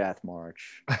was a death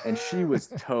march and she was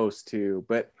toast too,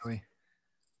 but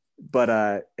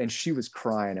and she was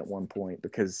crying at one point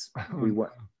because we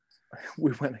went,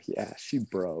 yeah, she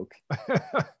broke.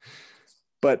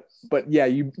 But yeah,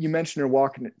 you mentioned her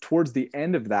walking towards the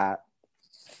end of that.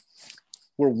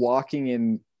 We're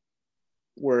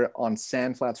on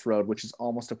Sandflats Road, which is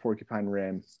almost a Porcupine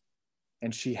Rim.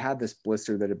 And she had this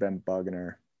blister that had been bugging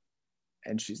her.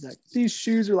 And she's like, these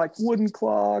shoes are like wooden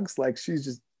clogs. Like she's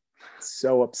just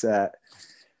so upset.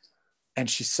 And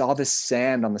she saw this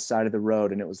sand on the side of the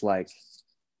road. And it was like,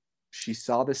 she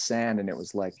saw the sand and it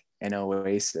was like an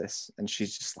oasis. And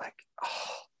she's just like,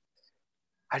 oh,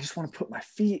 I just want to put my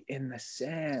feet in the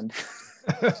sand.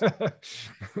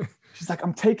 She's like,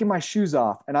 I'm taking my shoes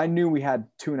off. And I knew we had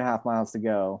 2.5 miles to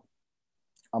go.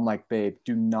 I'm like, babe,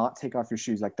 do not take off your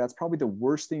shoes. Like, that's probably the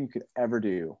worst thing you could ever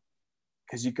do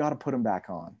because you got to put them back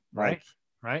on. Like,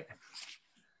 right.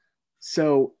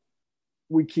 So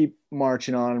we keep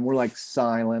marching on and we're like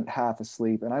silent, half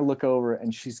asleep. And I look over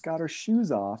and she's got her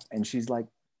shoes off and she's like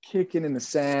kicking in the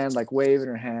sand, like waving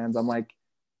her hands. I'm like,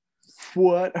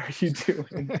 what are you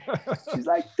doing? She's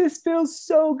like, this feels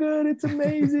so good. It's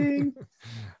amazing.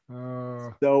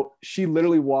 So she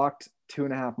literally walked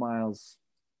 2.5 miles,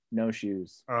 no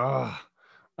shoes.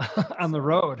 On the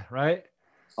road, right?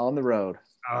 On the road.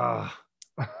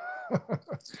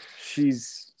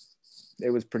 It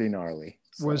was pretty gnarly.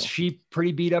 So. Was she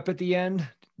pretty beat up at the end?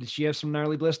 Did she have some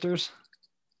gnarly blisters?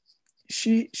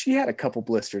 She had a couple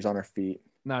blisters on her feet.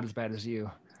 Not as bad as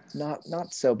you.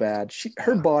 Not so bad.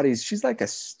 Her body's, she's like a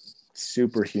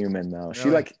superhuman though.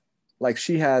 Really?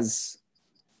 She has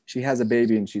a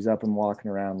baby and she's up and walking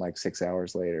around like 6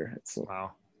 hours later. It's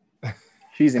wow.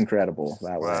 She's incredible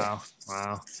that way.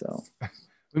 Wow. So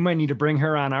we might need to bring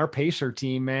her on our pacer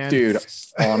team, man. Dude,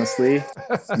 honestly,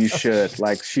 you should.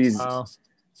 Like she's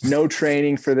no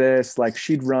training for this. Like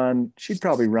she'd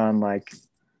probably run like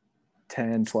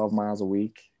 10, 12 miles a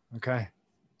week. Okay.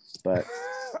 But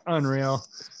unreal.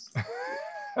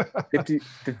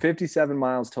 57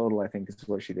 miles total, I think is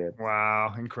what she did.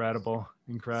 Wow. Incredible.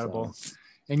 So.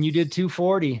 And you did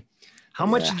 240. How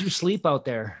much did you sleep out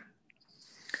there?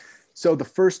 So the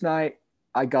first night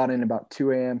I got in about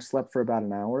 2 a.m., slept for about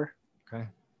an hour. Okay.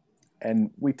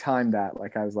 And we timed that.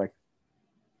 Like I was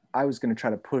going to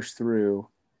try to push through.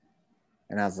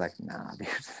 And I was like, nah, dude,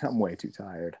 I'm way too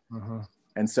tired. Uh-huh.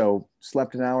 And so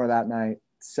slept an hour that night.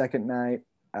 Second night,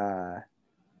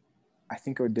 I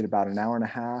think I did about an hour and a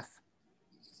half.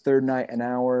 Third night, an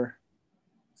hour.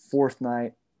 Fourth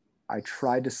night, I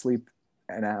tried to sleep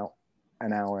an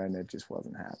hour and it just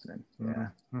wasn't happening. Yeah.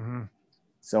 Mm-hmm.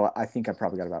 So I think I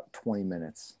probably got about 20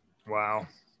 minutes. Wow.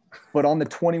 But on the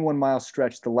 21-mile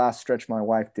stretch, the last stretch my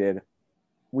wife did,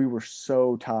 we were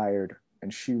so tired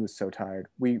and she was so tired.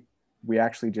 We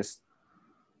actually just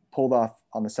pulled off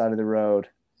on the side of the road,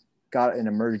 got an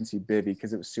emergency bivy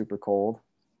because it was super cold.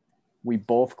 We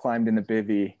both climbed in the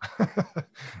bivy.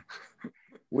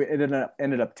 We ended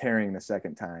up tearing the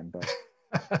second time,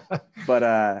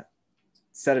 but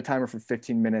set a timer for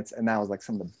 15 minutes, and that was like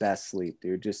some of the best sleep,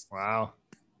 dude. Just wow.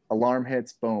 Alarm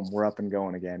hits, boom, we're up and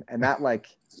going again. And that, like,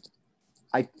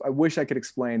 I wish I could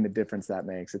explain the difference that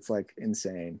makes. It's like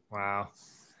insane. Wow.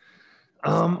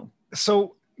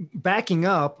 So backing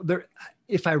up there,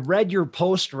 if I read your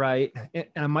post right, and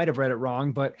I might have read it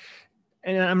wrong,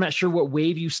 and I'm not sure what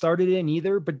wave you started in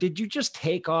either, but did you just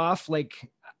take off like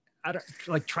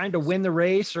trying to win the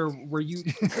race, or were you,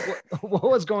 what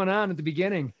was going on at the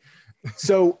beginning?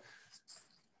 So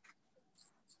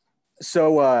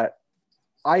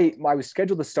I was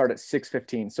scheduled to start at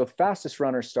 6:15. So fastest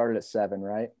runners started at 7,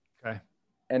 right? Okay.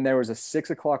 And there was a 6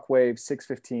 o'clock wave,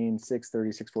 6:15,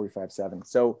 6:30, 6:45, 7.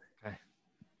 So okay.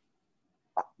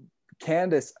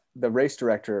 Candace, the race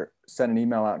director, sent an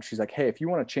email out and she's like, hey, if you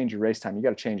want to change your race time, you got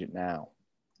to change it now.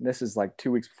 And this is like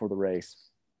 2 weeks before the race.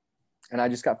 And I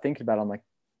just got thinking about it. I'm like,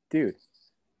 dude,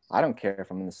 I don't care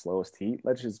if I'm in the slowest heat.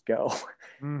 Let's just go.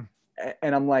 Mm.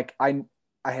 And I'm like, I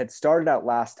had started out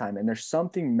last time, and there's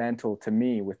something mental to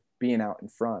me with being out in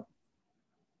front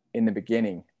in the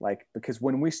beginning. Like, because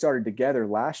when we started together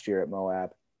last year at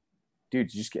Moab,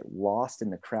 dude, you just get lost in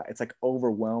the crowd. It's like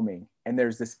overwhelming. And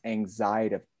there's this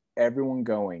anxiety of everyone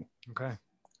going. Okay.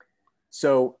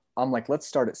 So I'm like, let's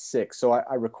start at 6. So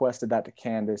I requested that to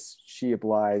Candace. She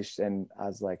obliged, and I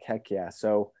was like, heck yeah.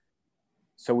 So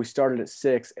we started at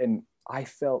 6, and I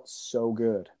felt so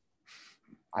good.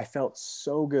 I felt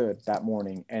so good that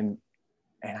morning. And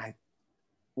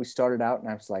we started out, and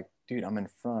I was like, dude, I'm in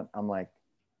front. I'm like,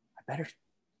 I better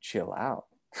chill out.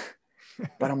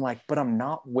 But I'm like, but I'm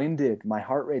not winded. My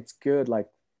heart rate's good. Like,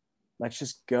 let's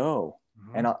just go.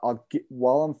 Mm-hmm. And I'll get,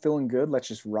 while I'm feeling good, let's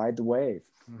just ride the wave.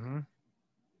 Mm-hmm.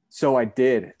 So I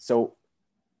did. So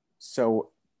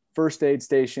first aid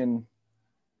station,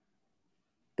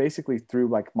 basically through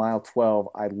like mile 12,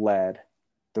 I led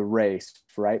the race,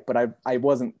 right? But I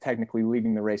wasn't technically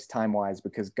leading the race time-wise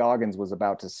because Goggins was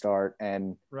about to start,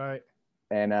 and Right.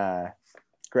 and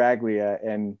Graglia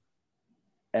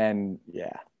and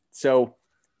yeah. So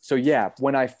yeah,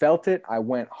 when I felt it, I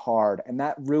went hard, and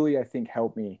that really, I think,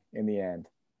 helped me in the end.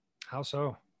 How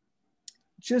so?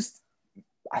 Just,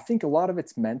 I think a lot of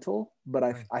it's mental, but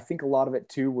Right. I think a lot of it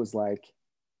too was like,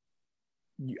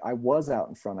 I was out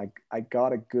in front. I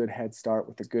got a good head start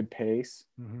with a good pace.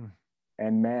 Mm-hmm.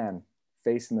 And man,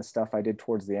 facing the stuff I did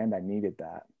towards the end, I needed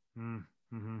that.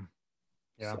 Mm-hmm.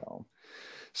 Yeah.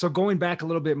 So going back a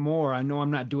little bit more, I know I'm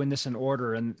not doing this in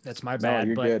order, and that's my bad.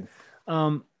 you're but good.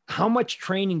 How much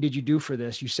training did you do for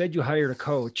this? You said you hired a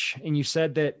coach, and you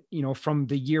said that, from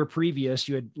the year previous,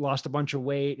 you had lost a bunch of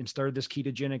weight and started this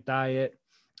ketogenic diet.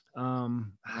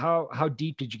 How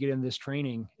deep did you get in this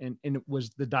training? And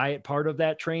was the diet part of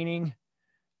that training,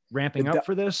 ramping up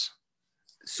for this?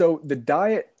 So the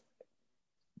diet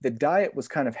was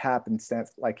kind of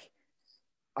happenstance. Like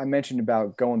I mentioned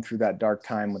about going through that dark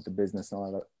time with the business and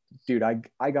all that. Dude,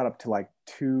 I got up to like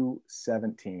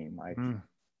 217. Like,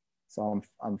 so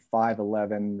I'm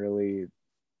 5'11", really.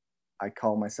 I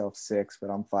call myself 6, but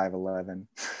I'm 5'11".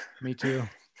 Me too.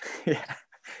 Yeah.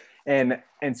 And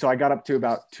so I got up to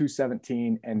about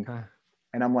 217, and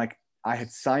I'm like, I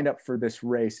had signed up for this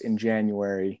race in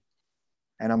January,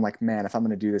 and I'm like, man, if I'm going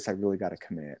to do this, I really got to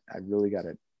commit. I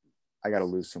got to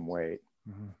lose some weight.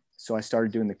 Mm-hmm. So I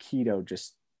started doing the keto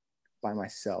just by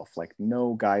myself, like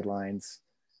no guidelines,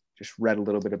 just read a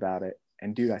little bit about it.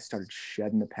 And dude, I started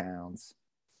shedding the pounds,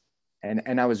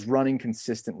 and I was running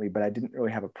consistently, but I didn't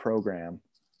really have a program.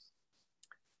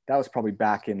 That was probably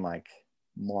back in like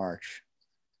March.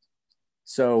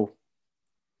 So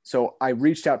I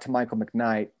reached out to Michael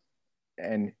McKnight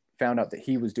and found out that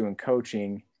he was doing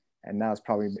coaching. And that was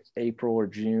probably April or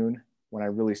June when I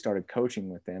really started coaching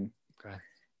with him. Okay.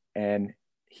 And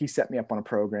he set me up on a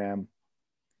program.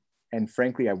 And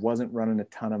frankly, I wasn't running a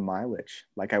ton of mileage.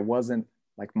 Like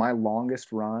my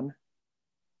longest run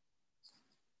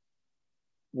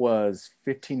was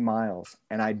 15 miles.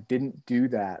 And I didn't do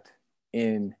that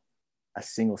in a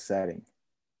single setting.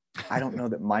 I don't know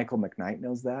that Michael McKnight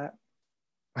knows that.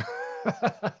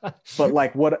 But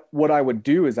like what I would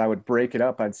do is I would break it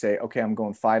up. I'd say, okay, I'm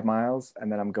going 5 miles, and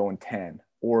then I'm going 10,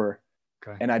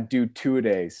 and I'd do 2 a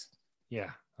days.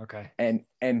 Yeah. Okay.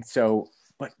 And so,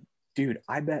 but dude,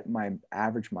 I bet my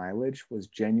average mileage was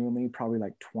genuinely probably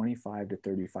like 25 to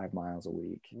 35 miles a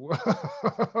week.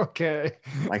 Okay.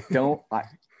 Like, are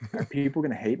people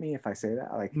going to hate me if I say that?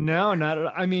 Like, no,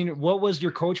 not, I mean, what was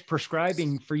your coach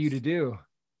prescribing for you to do?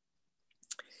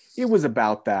 It was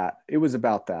about that.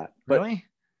 But really?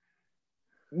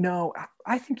 No,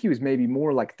 I think he was maybe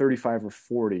more like 35 or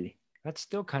 40. That's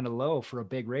still kind of low for a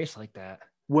big race like that.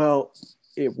 Well,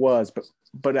 it was,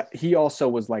 but he also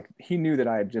was like, he knew that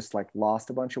I had just like lost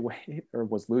a bunch of weight or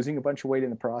was losing a bunch of weight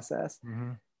in the process.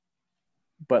 Mm-hmm.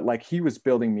 But like he was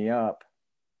building me up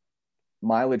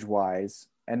mileage wise.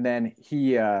 And then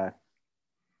he,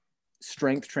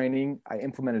 strength training, I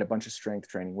implemented a bunch of strength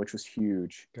training, which was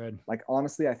huge. Good. Like,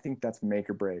 honestly, I think that's make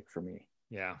or break for me.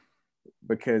 Yeah.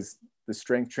 Because the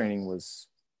strength training was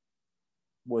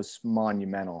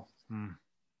monumental.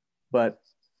 But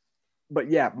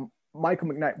yeah, Michael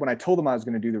McKnight, when I told him I was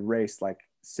going to do the race like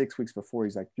 6 weeks before,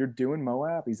 he's like, "You're doing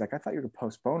Moab?" He's like, "I thought you were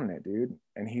postponing it, dude."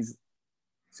 And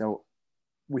so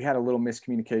we had a little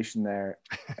miscommunication there,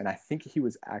 and I think he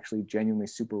was actually genuinely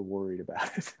super worried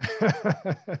about it.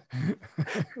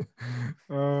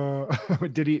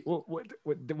 Did he?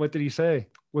 What did he say?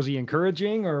 Was he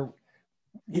encouraging, or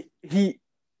he?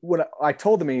 When I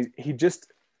told him, he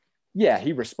just, yeah,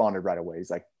 he responded right away. He's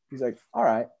like, "All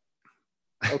right."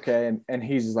 okay. And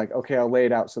he's just like, okay, I'll lay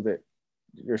it out so that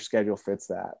your schedule fits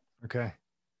that. Okay.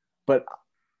 But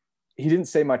he didn't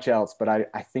say much else, but I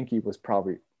think he was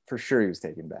probably, for sure he was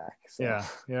taken back. So Yeah.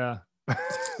 Yeah.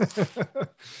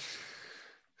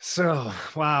 So,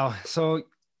 wow. So,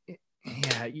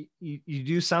 yeah, you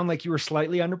do sound like you were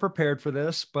slightly underprepared for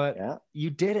this, but yeah,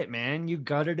 you did it, man. You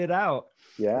gutted it out.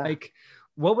 yeah. Like,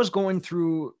 what was going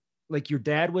through, like, your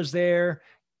dad was there,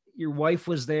 your wife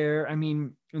was there. I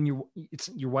mean, and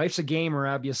your wife's a gamer,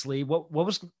 obviously. What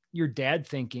was your dad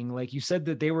thinking? Like, you said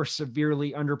that they were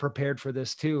severely underprepared for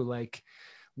this too. Like,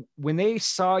 when they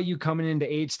saw you coming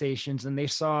into aid stations and they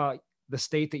saw the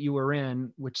state that you were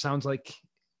in, which sounds like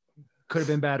could have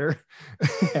been better.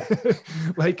 Yeah.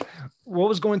 Like, what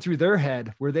was going through their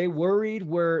head? Were they worried?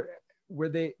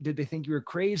 Did they think you were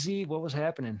crazy? What was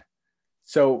happening?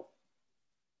 So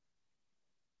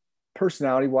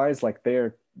personality wise, like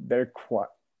they're quite,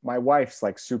 my wife's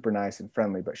like super nice and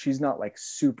friendly, but she's not like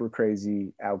super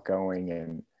crazy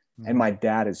outgoing, and my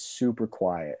dad is super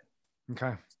quiet.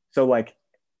 Okay. So like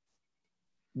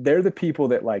they're the people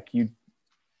that like you,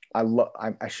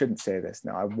 I shouldn't say this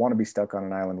now. I want to be stuck on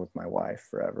an island with my wife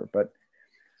forever, but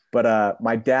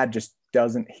my dad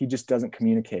he just doesn't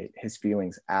communicate his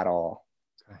feelings at all,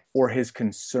 Okay. or his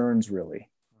concerns really.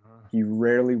 He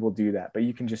rarely will do that, but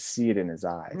you can just see it in his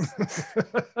eyes.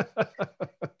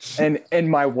 and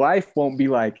my wife won't be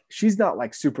like, she's not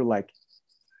like super like,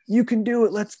 you can do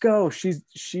it, let's go.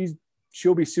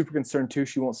 She'll be super concerned too.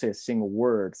 She won't say a single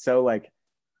word. So like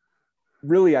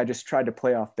really I just tried to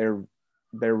play off their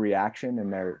reaction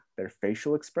and their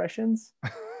facial expressions.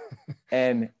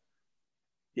 And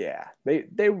yeah, they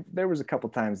there was a couple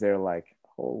times they're like,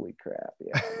 holy crap,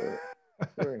 yeah,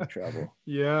 we're in trouble.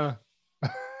 Yeah.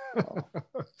 Oh.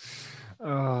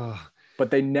 Oh, But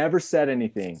they never said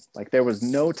anything. Like there was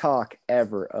no talk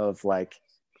ever of like,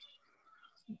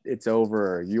 it's over,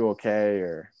 or are you okay,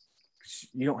 or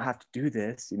you don't have to do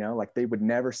this, like they would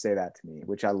never say that to me,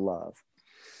 which I love.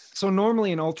 so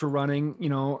normally in ultra running,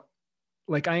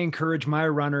 like I encourage my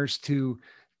runners to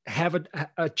have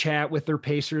a chat with their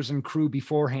pacers and crew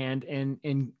beforehand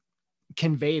and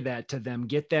convey that to them,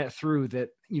 get that through that,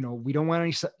 we don't want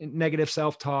any negative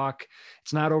self-talk.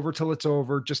 It's not over till it's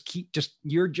over. Just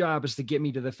your job is to get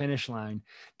me to the finish line.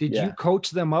 Did you Yeah.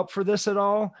 coach them up for this at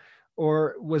all?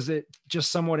 Or was it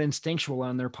just somewhat instinctual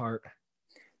on their part?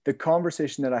 The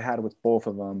conversation that I had with both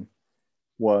of them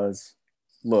was,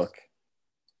 look,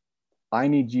 I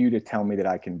need you to tell me that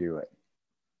I can do it.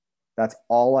 That's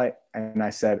all and I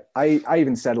said, I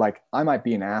even said like, I might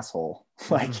be an asshole.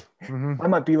 Like I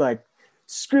might be like,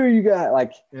 screw you guys.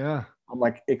 Like, yeah, I'm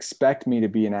like, expect me to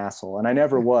be an asshole. And I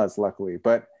never was, luckily,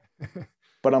 but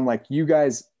I'm like, you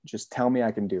guys just tell me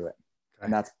I can do it. Okay.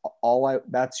 And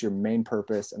that's your main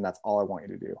purpose. And that's all I want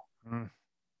you to do.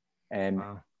 And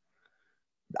wow.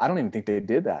 I don't even think they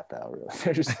did that though. Really.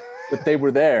 They're just, but they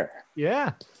were there.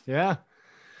 Yeah. Yeah.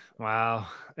 Wow.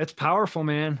 It's powerful,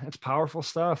 man. It's powerful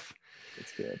stuff.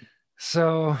 It's good.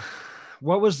 So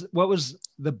what was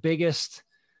the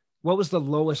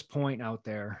lowest point out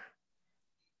there?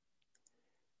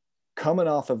 Coming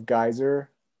off of Geyser,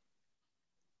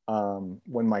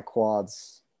 when my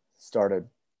quads started,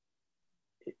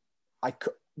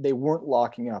 they weren't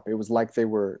locking up. It was like they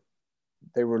were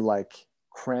like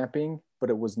cramping, but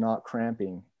it was not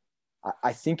cramping.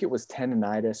 I think it was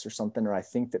tendonitis or something, or I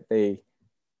think that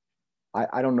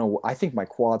I don't know. I think my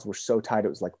quads were so tight, it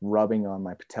was like rubbing on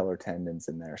my patellar tendons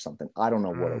in there or something. I don't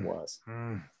know what it was,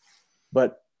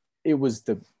 but it was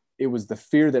the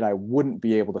fear that I wouldn't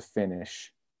be able to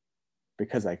finish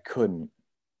because I couldn't,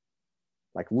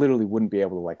 like literally wouldn't be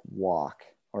able to like walk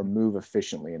or move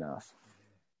efficiently enough.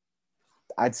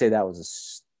 I'd say that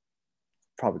was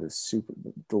probably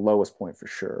the lowest point for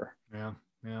sure. Yeah.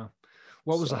 Yeah.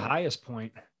 What was the highest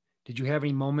point? Did you have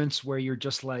any moments where you're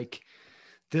just like,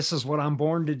 this is what I'm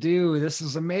born to do. This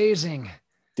is amazing.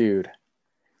 Dude,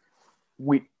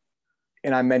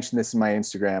 and I mentioned this in my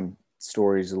Instagram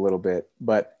stories a little bit,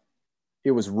 but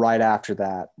it was right after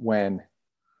that when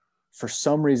for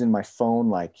some reason my phone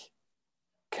like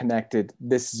connected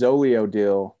this Zoleo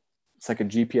deal. It's like a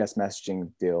GPS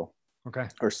messaging deal. Okay.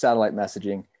 Or satellite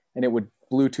messaging, and it would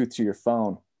Bluetooth to your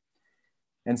phone.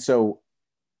 And so,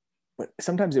 but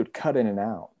sometimes it would cut in and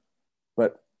out.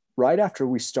 But right after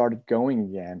we started going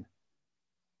again,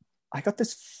 I got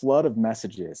this flood of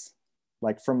messages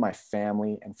like from my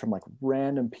family and from like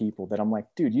random people that I'm like,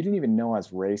 dude, you didn't even know I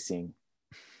was racing.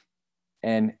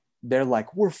 And they're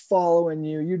like, we're following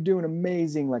you. You're doing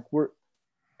amazing. Like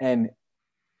and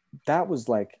that was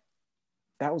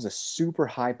a super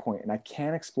high point. And I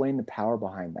can't explain the power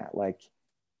behind that. Like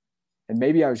and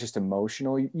maybe I was just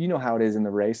emotional. You know how it is in the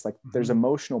race. Like there's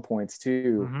emotional points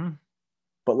too.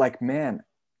 But like, man,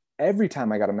 every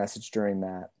time I got a message during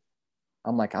that,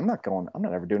 I'm like, I'm not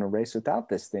ever doing a race without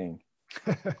this thing.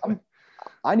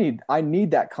 I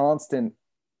need that constant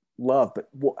love. But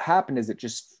what happened is it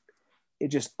just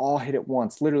all hit at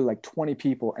once, literally like 20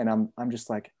 people. And I'm just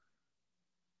like,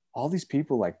 all these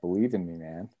people like believe in me,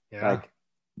 man. Yeah. Like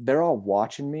they're all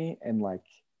watching me and like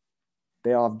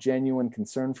they all have genuine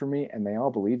concern for me and they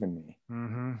all believe in me.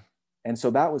 And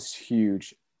so that was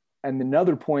huge. And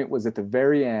another point was at the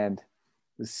very end,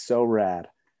 it was so rad.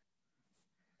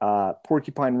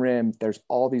 Porcupine Rim, there's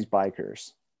all these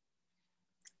bikers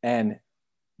and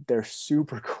they're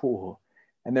super cool.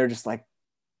 And they're just like,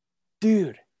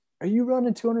 dude, are you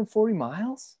running 240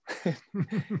 miles?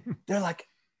 They're like,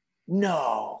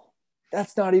 no,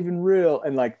 that's not even real.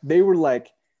 And like, they were like,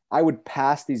 I would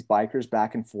pass these bikers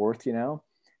back and forth, you know,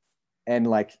 and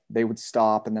like they would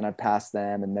stop and then I'd pass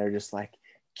them and they're just like,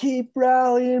 keep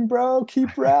rallying, bro,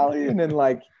 keep rallying. And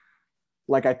like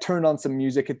I turned on some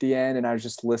music at the end and I was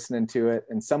just listening to it.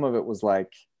 And some of it was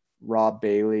like Rob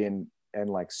Bailey and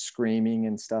like screaming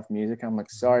and stuff music. I'm like,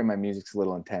 sorry, my music's a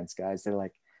little intense, guys. They're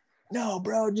like, no,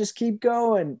 bro, just keep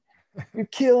going. You're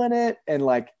killing it. And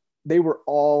like, they were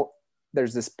all,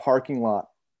 there's this parking lot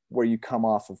where you come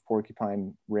off of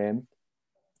Porcupine Rim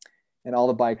and all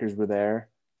the bikers were there.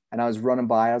 And I was running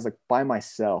by, I was like by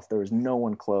myself. There was no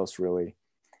one close really.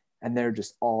 And they're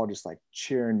just all just like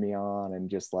cheering me on and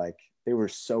just like, they were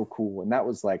so cool. And that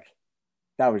was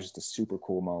just a super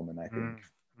cool moment, I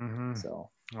think. So.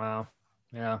 Wow.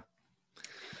 Yeah.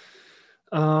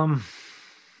 And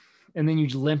then you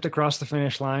limped across the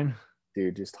finish line.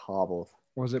 Dude, just hobbled.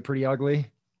 Was it pretty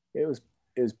ugly? It was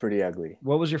pretty ugly.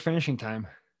 What was your finishing time?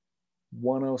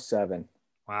 107.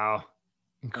 Wow.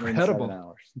 Incredible. 7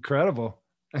 hours. Incredible.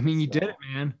 I mean, you did it,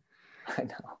 man. I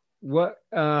know. What,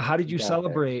 how did you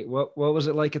celebrate? There. What was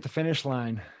it like at the finish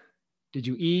line? Did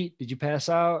you eat? Did you pass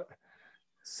out?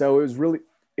 So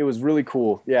it was really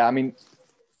cool. Yeah. I mean,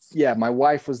 yeah, my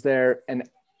wife was there. And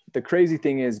the crazy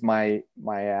thing is my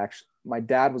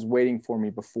dad was waiting for me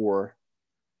before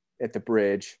at the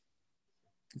bridge.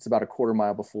 It's about a quarter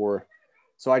mile before.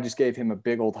 So I just gave him a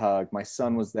big old hug. My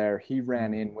son was there. He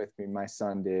ran in with me. My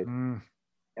son did. And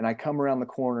I come around the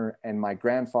corner and my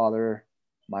grandfather,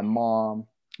 my mom,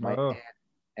 my aunt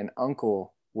and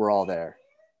uncle were all there.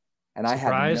 And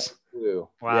Surprise? I had no clue.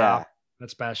 Wow. Yeah.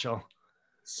 That's special.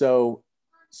 So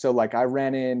like I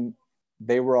ran in,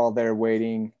 they were all there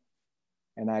waiting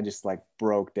and I just like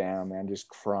broke down, man, just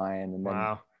crying and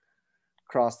then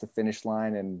crossed the finish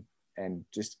line and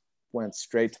just went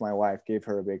straight to my wife, gave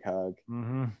her a big hug.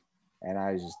 And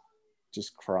I was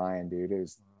just crying, dude.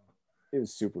 It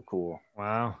was super cool.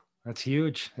 Wow. That's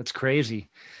huge. That's crazy.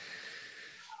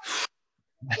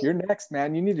 You're next,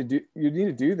 man. You need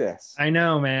to do this. I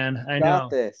know, man. I know.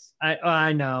 Got this.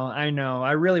 I know.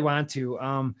 I really want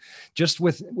to. Just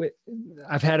with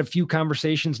I've had a few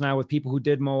conversations now with people who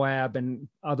did Moab and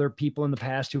other people in the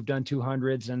past who've done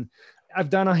 200s, and I've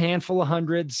done a handful of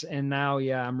hundreds, and now,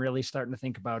 yeah, I'm really starting to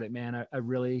think about it, man. I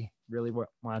really, really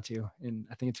want to, and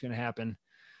I think it's going to happen.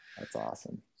 That's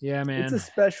awesome. Yeah, man. It's a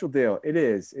special deal. It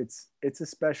is. It's a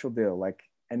special deal. Like,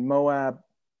 and Moab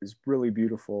is really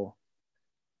beautiful.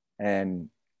 And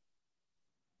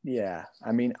yeah,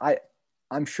 I mean,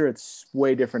 I'm sure it's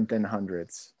way different than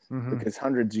hundreds because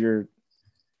hundreds,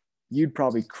 you'd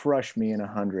probably crush me in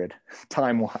 100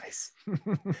 time wise.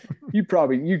 You'd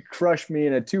crush me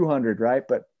in a 200, right?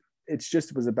 But it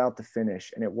was about the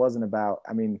finish and it wasn't about,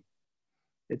 I mean,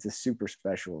 it's a super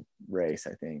special race.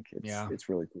 I think it's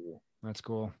really cool. That's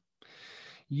cool.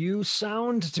 You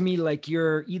sound to me like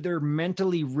you're either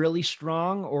mentally really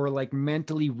strong or like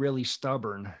mentally really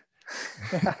stubborn.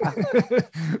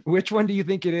 Which one do you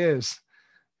think it is?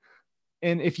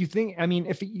 And if you think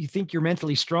you're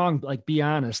mentally strong, like, be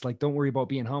honest, like, don't worry about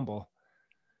being humble.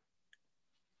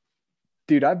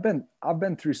 Dude, I've been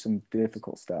through some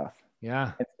difficult stuff.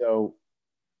 Yeah. And so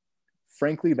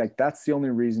frankly, like, that's the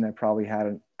only reason I probably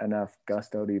had enough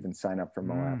gusto to even sign up for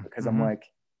Moab, because I'm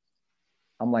like,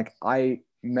 I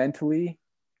mentally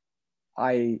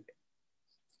I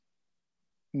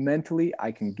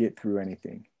can get through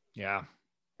anything. Yeah.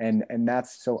 And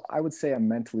that's, so I would say I'm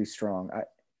mentally strong.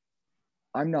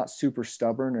 I'm not super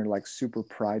stubborn or like super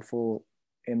prideful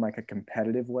in like a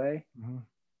competitive way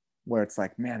where it's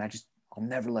like, man, I'll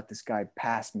never let this guy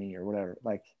pass me or whatever.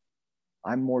 Like,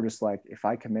 I'm more just like, if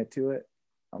I commit to it,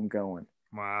 I'm going.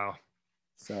 Wow.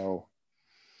 So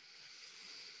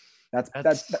that's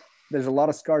there's a lot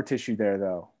of scar tissue there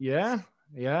though. Yeah.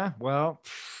 Yeah. Well,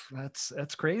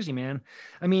 That's crazy, man.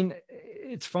 I mean,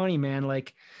 it's funny, man.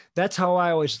 Like that's how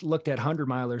I always looked at 100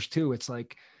 milers too. It's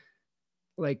like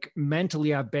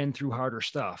mentally I've been through harder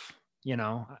stuff.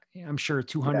 I'm sure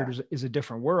 200 Yeah. is a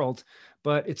different world,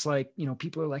 but it's like,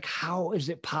 people are like, how is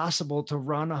it possible to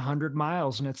run 100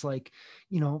 miles? And it's like,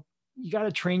 you got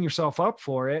to train yourself up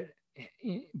for it.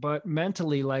 But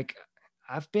mentally, like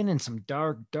I've been in some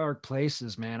dark, dark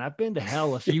places, man. I've been to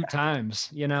hell a few times,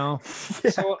 Yeah.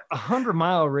 So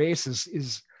 100-mile race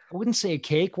is, I wouldn't say a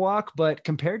cakewalk, but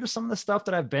compared to some of the stuff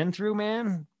that I've been through,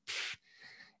 man,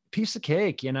 piece of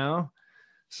cake,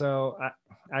 So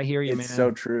I hear you, It's man. so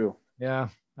true. Yeah,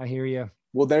 I hear you.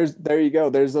 Well, there you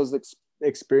go. There's those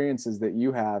experiences that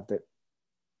you have that,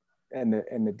 and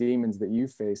the demons that you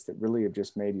face that really have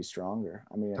just made you stronger.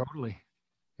 I mean, Totally.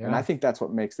 Yeah. and I think that's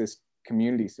what makes this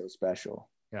community so special.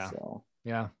 Yeah. So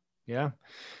Yeah. Yeah.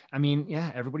 I mean,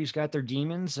 yeah, everybody's got their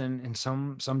demons, and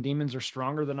some demons are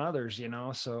stronger than others,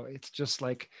 so it's just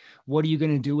like, what are you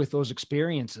going to do with those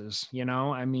experiences?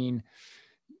 I mean,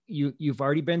 you've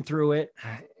already been through it.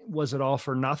 Was it all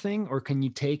for nothing, or can you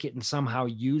take it and somehow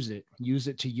use it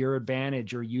to your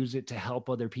advantage, or use it to help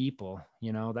other people?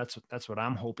 That's what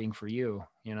I'm hoping for you,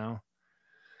 and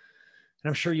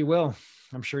I'm sure you will.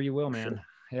 Man. sure.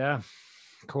 Yeah.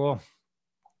 Cool.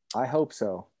 I hope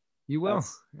so. You will.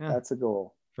 That's a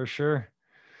goal. For sure.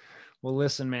 Well,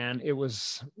 listen, man, it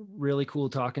was really cool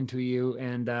talking to you,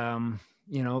 and,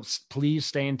 please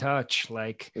stay in touch.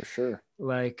 Like, For sure.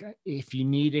 like if you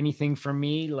need anything from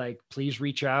me, like, please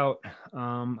reach out.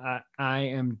 I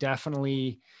am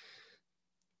definitely,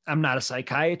 I'm not a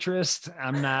psychiatrist.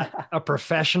 I'm not a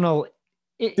professional,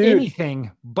 Dude,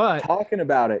 anything, but talking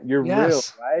about it, you're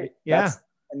yes, real, right? Yeah.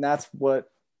 That's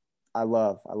what I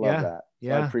love. I love that. So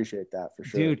Yeah. I appreciate that for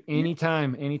sure. Dude,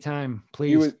 anytime,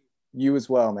 please. You as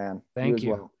well, man. Thank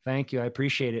you. Well. Thank you. I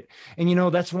appreciate it.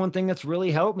 And that's one thing that's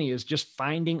really helped me is just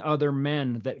finding other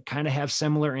men that kind of have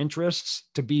similar interests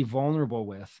to be vulnerable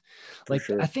with. Like,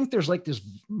 sure. I think there's like this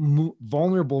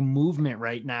vulnerable movement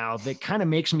right now that kind of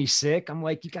makes me sick. I'm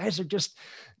like, you guys are just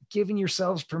giving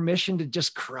yourselves permission to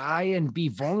just cry and be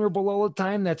vulnerable all the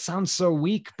time. That sounds so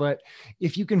weak, but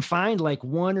if you can find like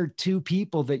one or two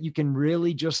people that you can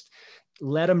really just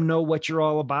let them know what you're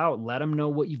all about, let them know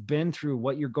what you've been through,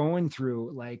 what you're going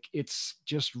through, like, it's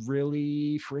just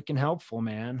really freaking helpful,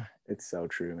 man. It's so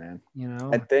true, man.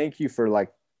 And thank you for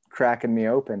like cracking me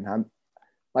open. I'm,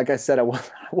 like I said, I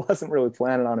wasn't really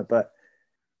planning on it, but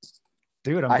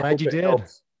dude, I'm glad you did.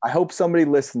 I hope somebody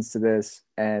listens to this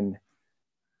and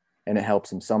it helps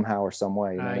them somehow or some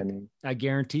way. You know what I mean? I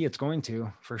guarantee it's going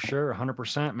to, for sure.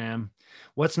 100%, man.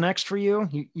 What's next for you?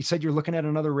 You said you're looking at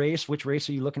another race. Which race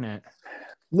are you looking at?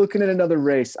 Looking at another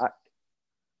race.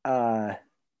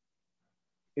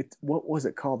 It's, what was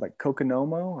it called? Like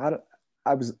Coconomo?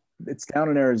 It's down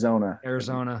in Arizona.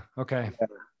 Okay. Yeah.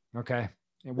 Okay.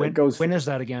 When is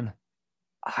that again?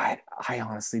 I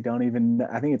honestly don't even,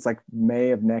 I think it's like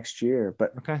May of next year,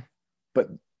 but okay. But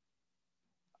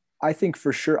I think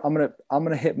for sure I'm going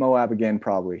to hit Moab again,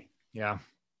 probably. Yeah.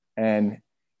 And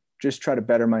just try to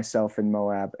better myself in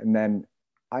Moab. And then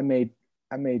I may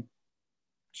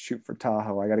shoot for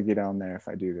Tahoe. I got to get on there if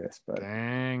I do this, but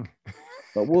dang.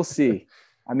 But we'll see.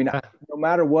 I mean, no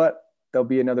matter what, there'll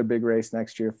be another big race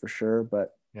next year for sure,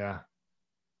 but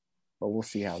we'll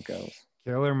see how it goes.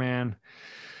 Killer, man.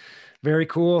 Very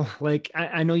cool. Like,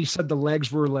 I know you said the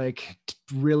legs were like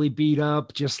really beat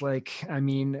up. Just like, I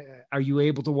mean, are you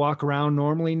able to walk around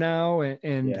normally now?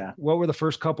 And what were the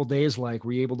first couple days like?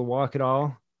 Were you able to walk at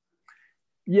all?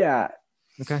 Yeah.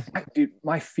 Okay. Dude,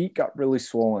 my feet got really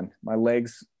swollen. My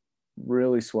legs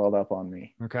really swelled up on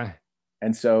me. Okay.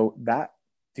 And so that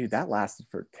lasted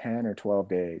for 10 or 12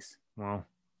 days. Wow.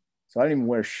 So I didn't even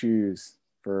wear shoes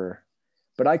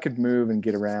but I could move and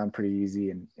get around pretty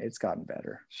easy, and it's gotten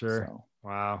better. Sure. So.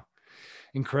 Wow.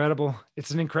 Incredible.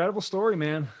 It's an incredible story,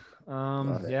 man.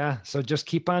 Yeah. So just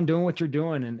keep on doing what you're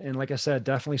doing. And like I said,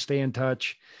 definitely stay in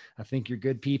touch. I think you're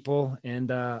good people.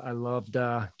 And I loved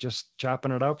just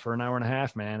chopping it up for an hour and a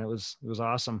half, man. It was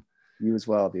awesome. You as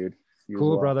well, dude.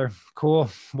 Cool, brother. Cool.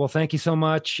 Well, thank you so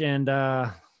much. And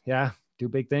do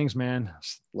big things, man.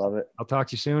 Love it. I'll talk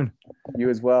to you soon. You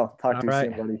as well. Talk to you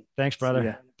soon, buddy. Thanks,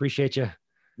 brother. Appreciate you.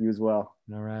 You as well.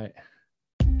 All right.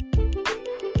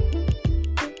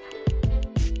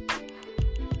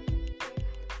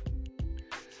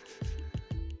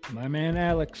 My man,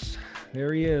 Alex,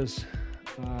 there he is.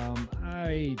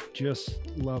 I just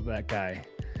love that guy.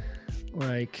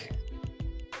 Like,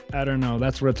 I don't know.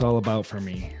 That's what it's all about for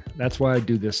me. That's why I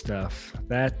do this stuff.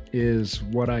 That is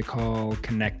what I call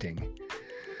connecting.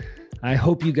 I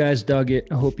hope you guys dug it.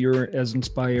 I hope you're as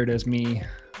inspired as me.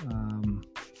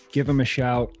 Give them a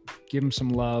shout, give them some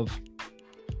love.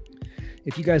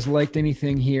 If you guys liked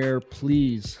anything here,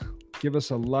 please give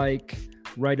us a like,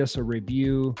 write us a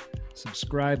review,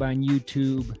 subscribe on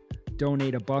YouTube,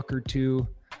 donate $1 or $2.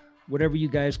 Whatever you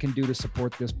guys can do to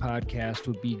support this podcast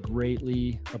would be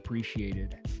greatly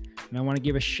appreciated. And I want to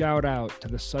give a shout out to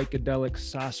the Psychedelic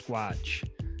Sasquatch.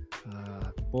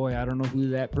 Boy, I don't know who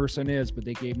that person is, but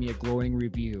they gave me a glowing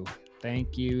review.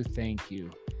 Thank you. Thank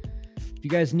you. If you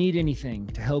guys need anything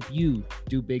to help you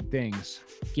do big things,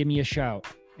 give me a shout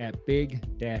at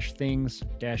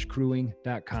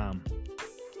big-things-crewing.com.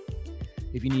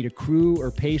 If you need a crew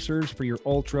or pacers for your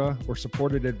ultra or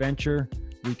supported adventure,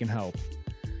 we can help.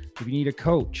 If you need a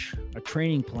coach, a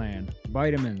training plan,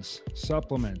 vitamins,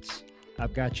 supplements,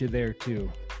 I've got you there too.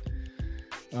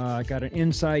 I got an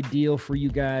inside deal for you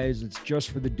guys. It's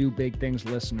just for the Do Big Things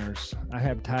listeners. I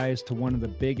have ties to one of the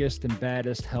biggest and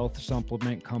baddest health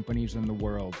supplement companies in the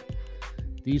world.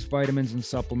 These vitamins and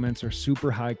supplements are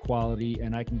super high quality,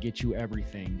 and I can get you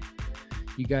everything.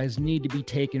 You guys need to be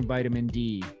taking vitamin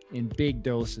D in big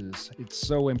doses. It's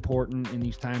so important in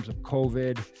these times of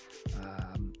COVID.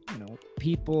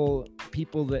 People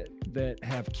that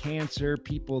have cancer,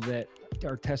 people that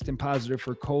are testing positive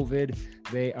for COVID,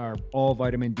 they are all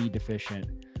vitamin D deficient.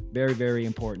 Very, very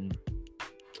important.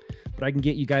 But I can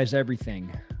get you guys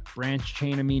everything. Branch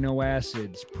chain amino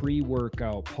acids,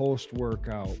 pre-workout,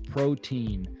 post-workout,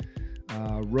 protein,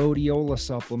 rhodiola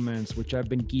supplements, which I've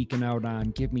been geeking out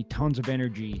on, give me tons of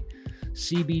energy,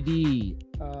 CBD,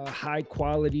 high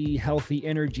quality, healthy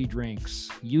energy drinks,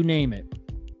 you name it.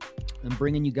 I'm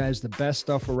bringing you guys the best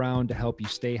stuff around to help you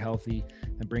stay healthy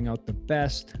and bring out the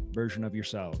best version of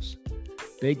yourselves.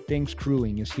 Big Things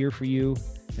Crewing is here for you,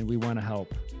 and we want to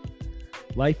help.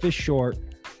 Life is short.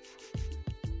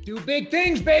 Do big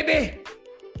things, baby!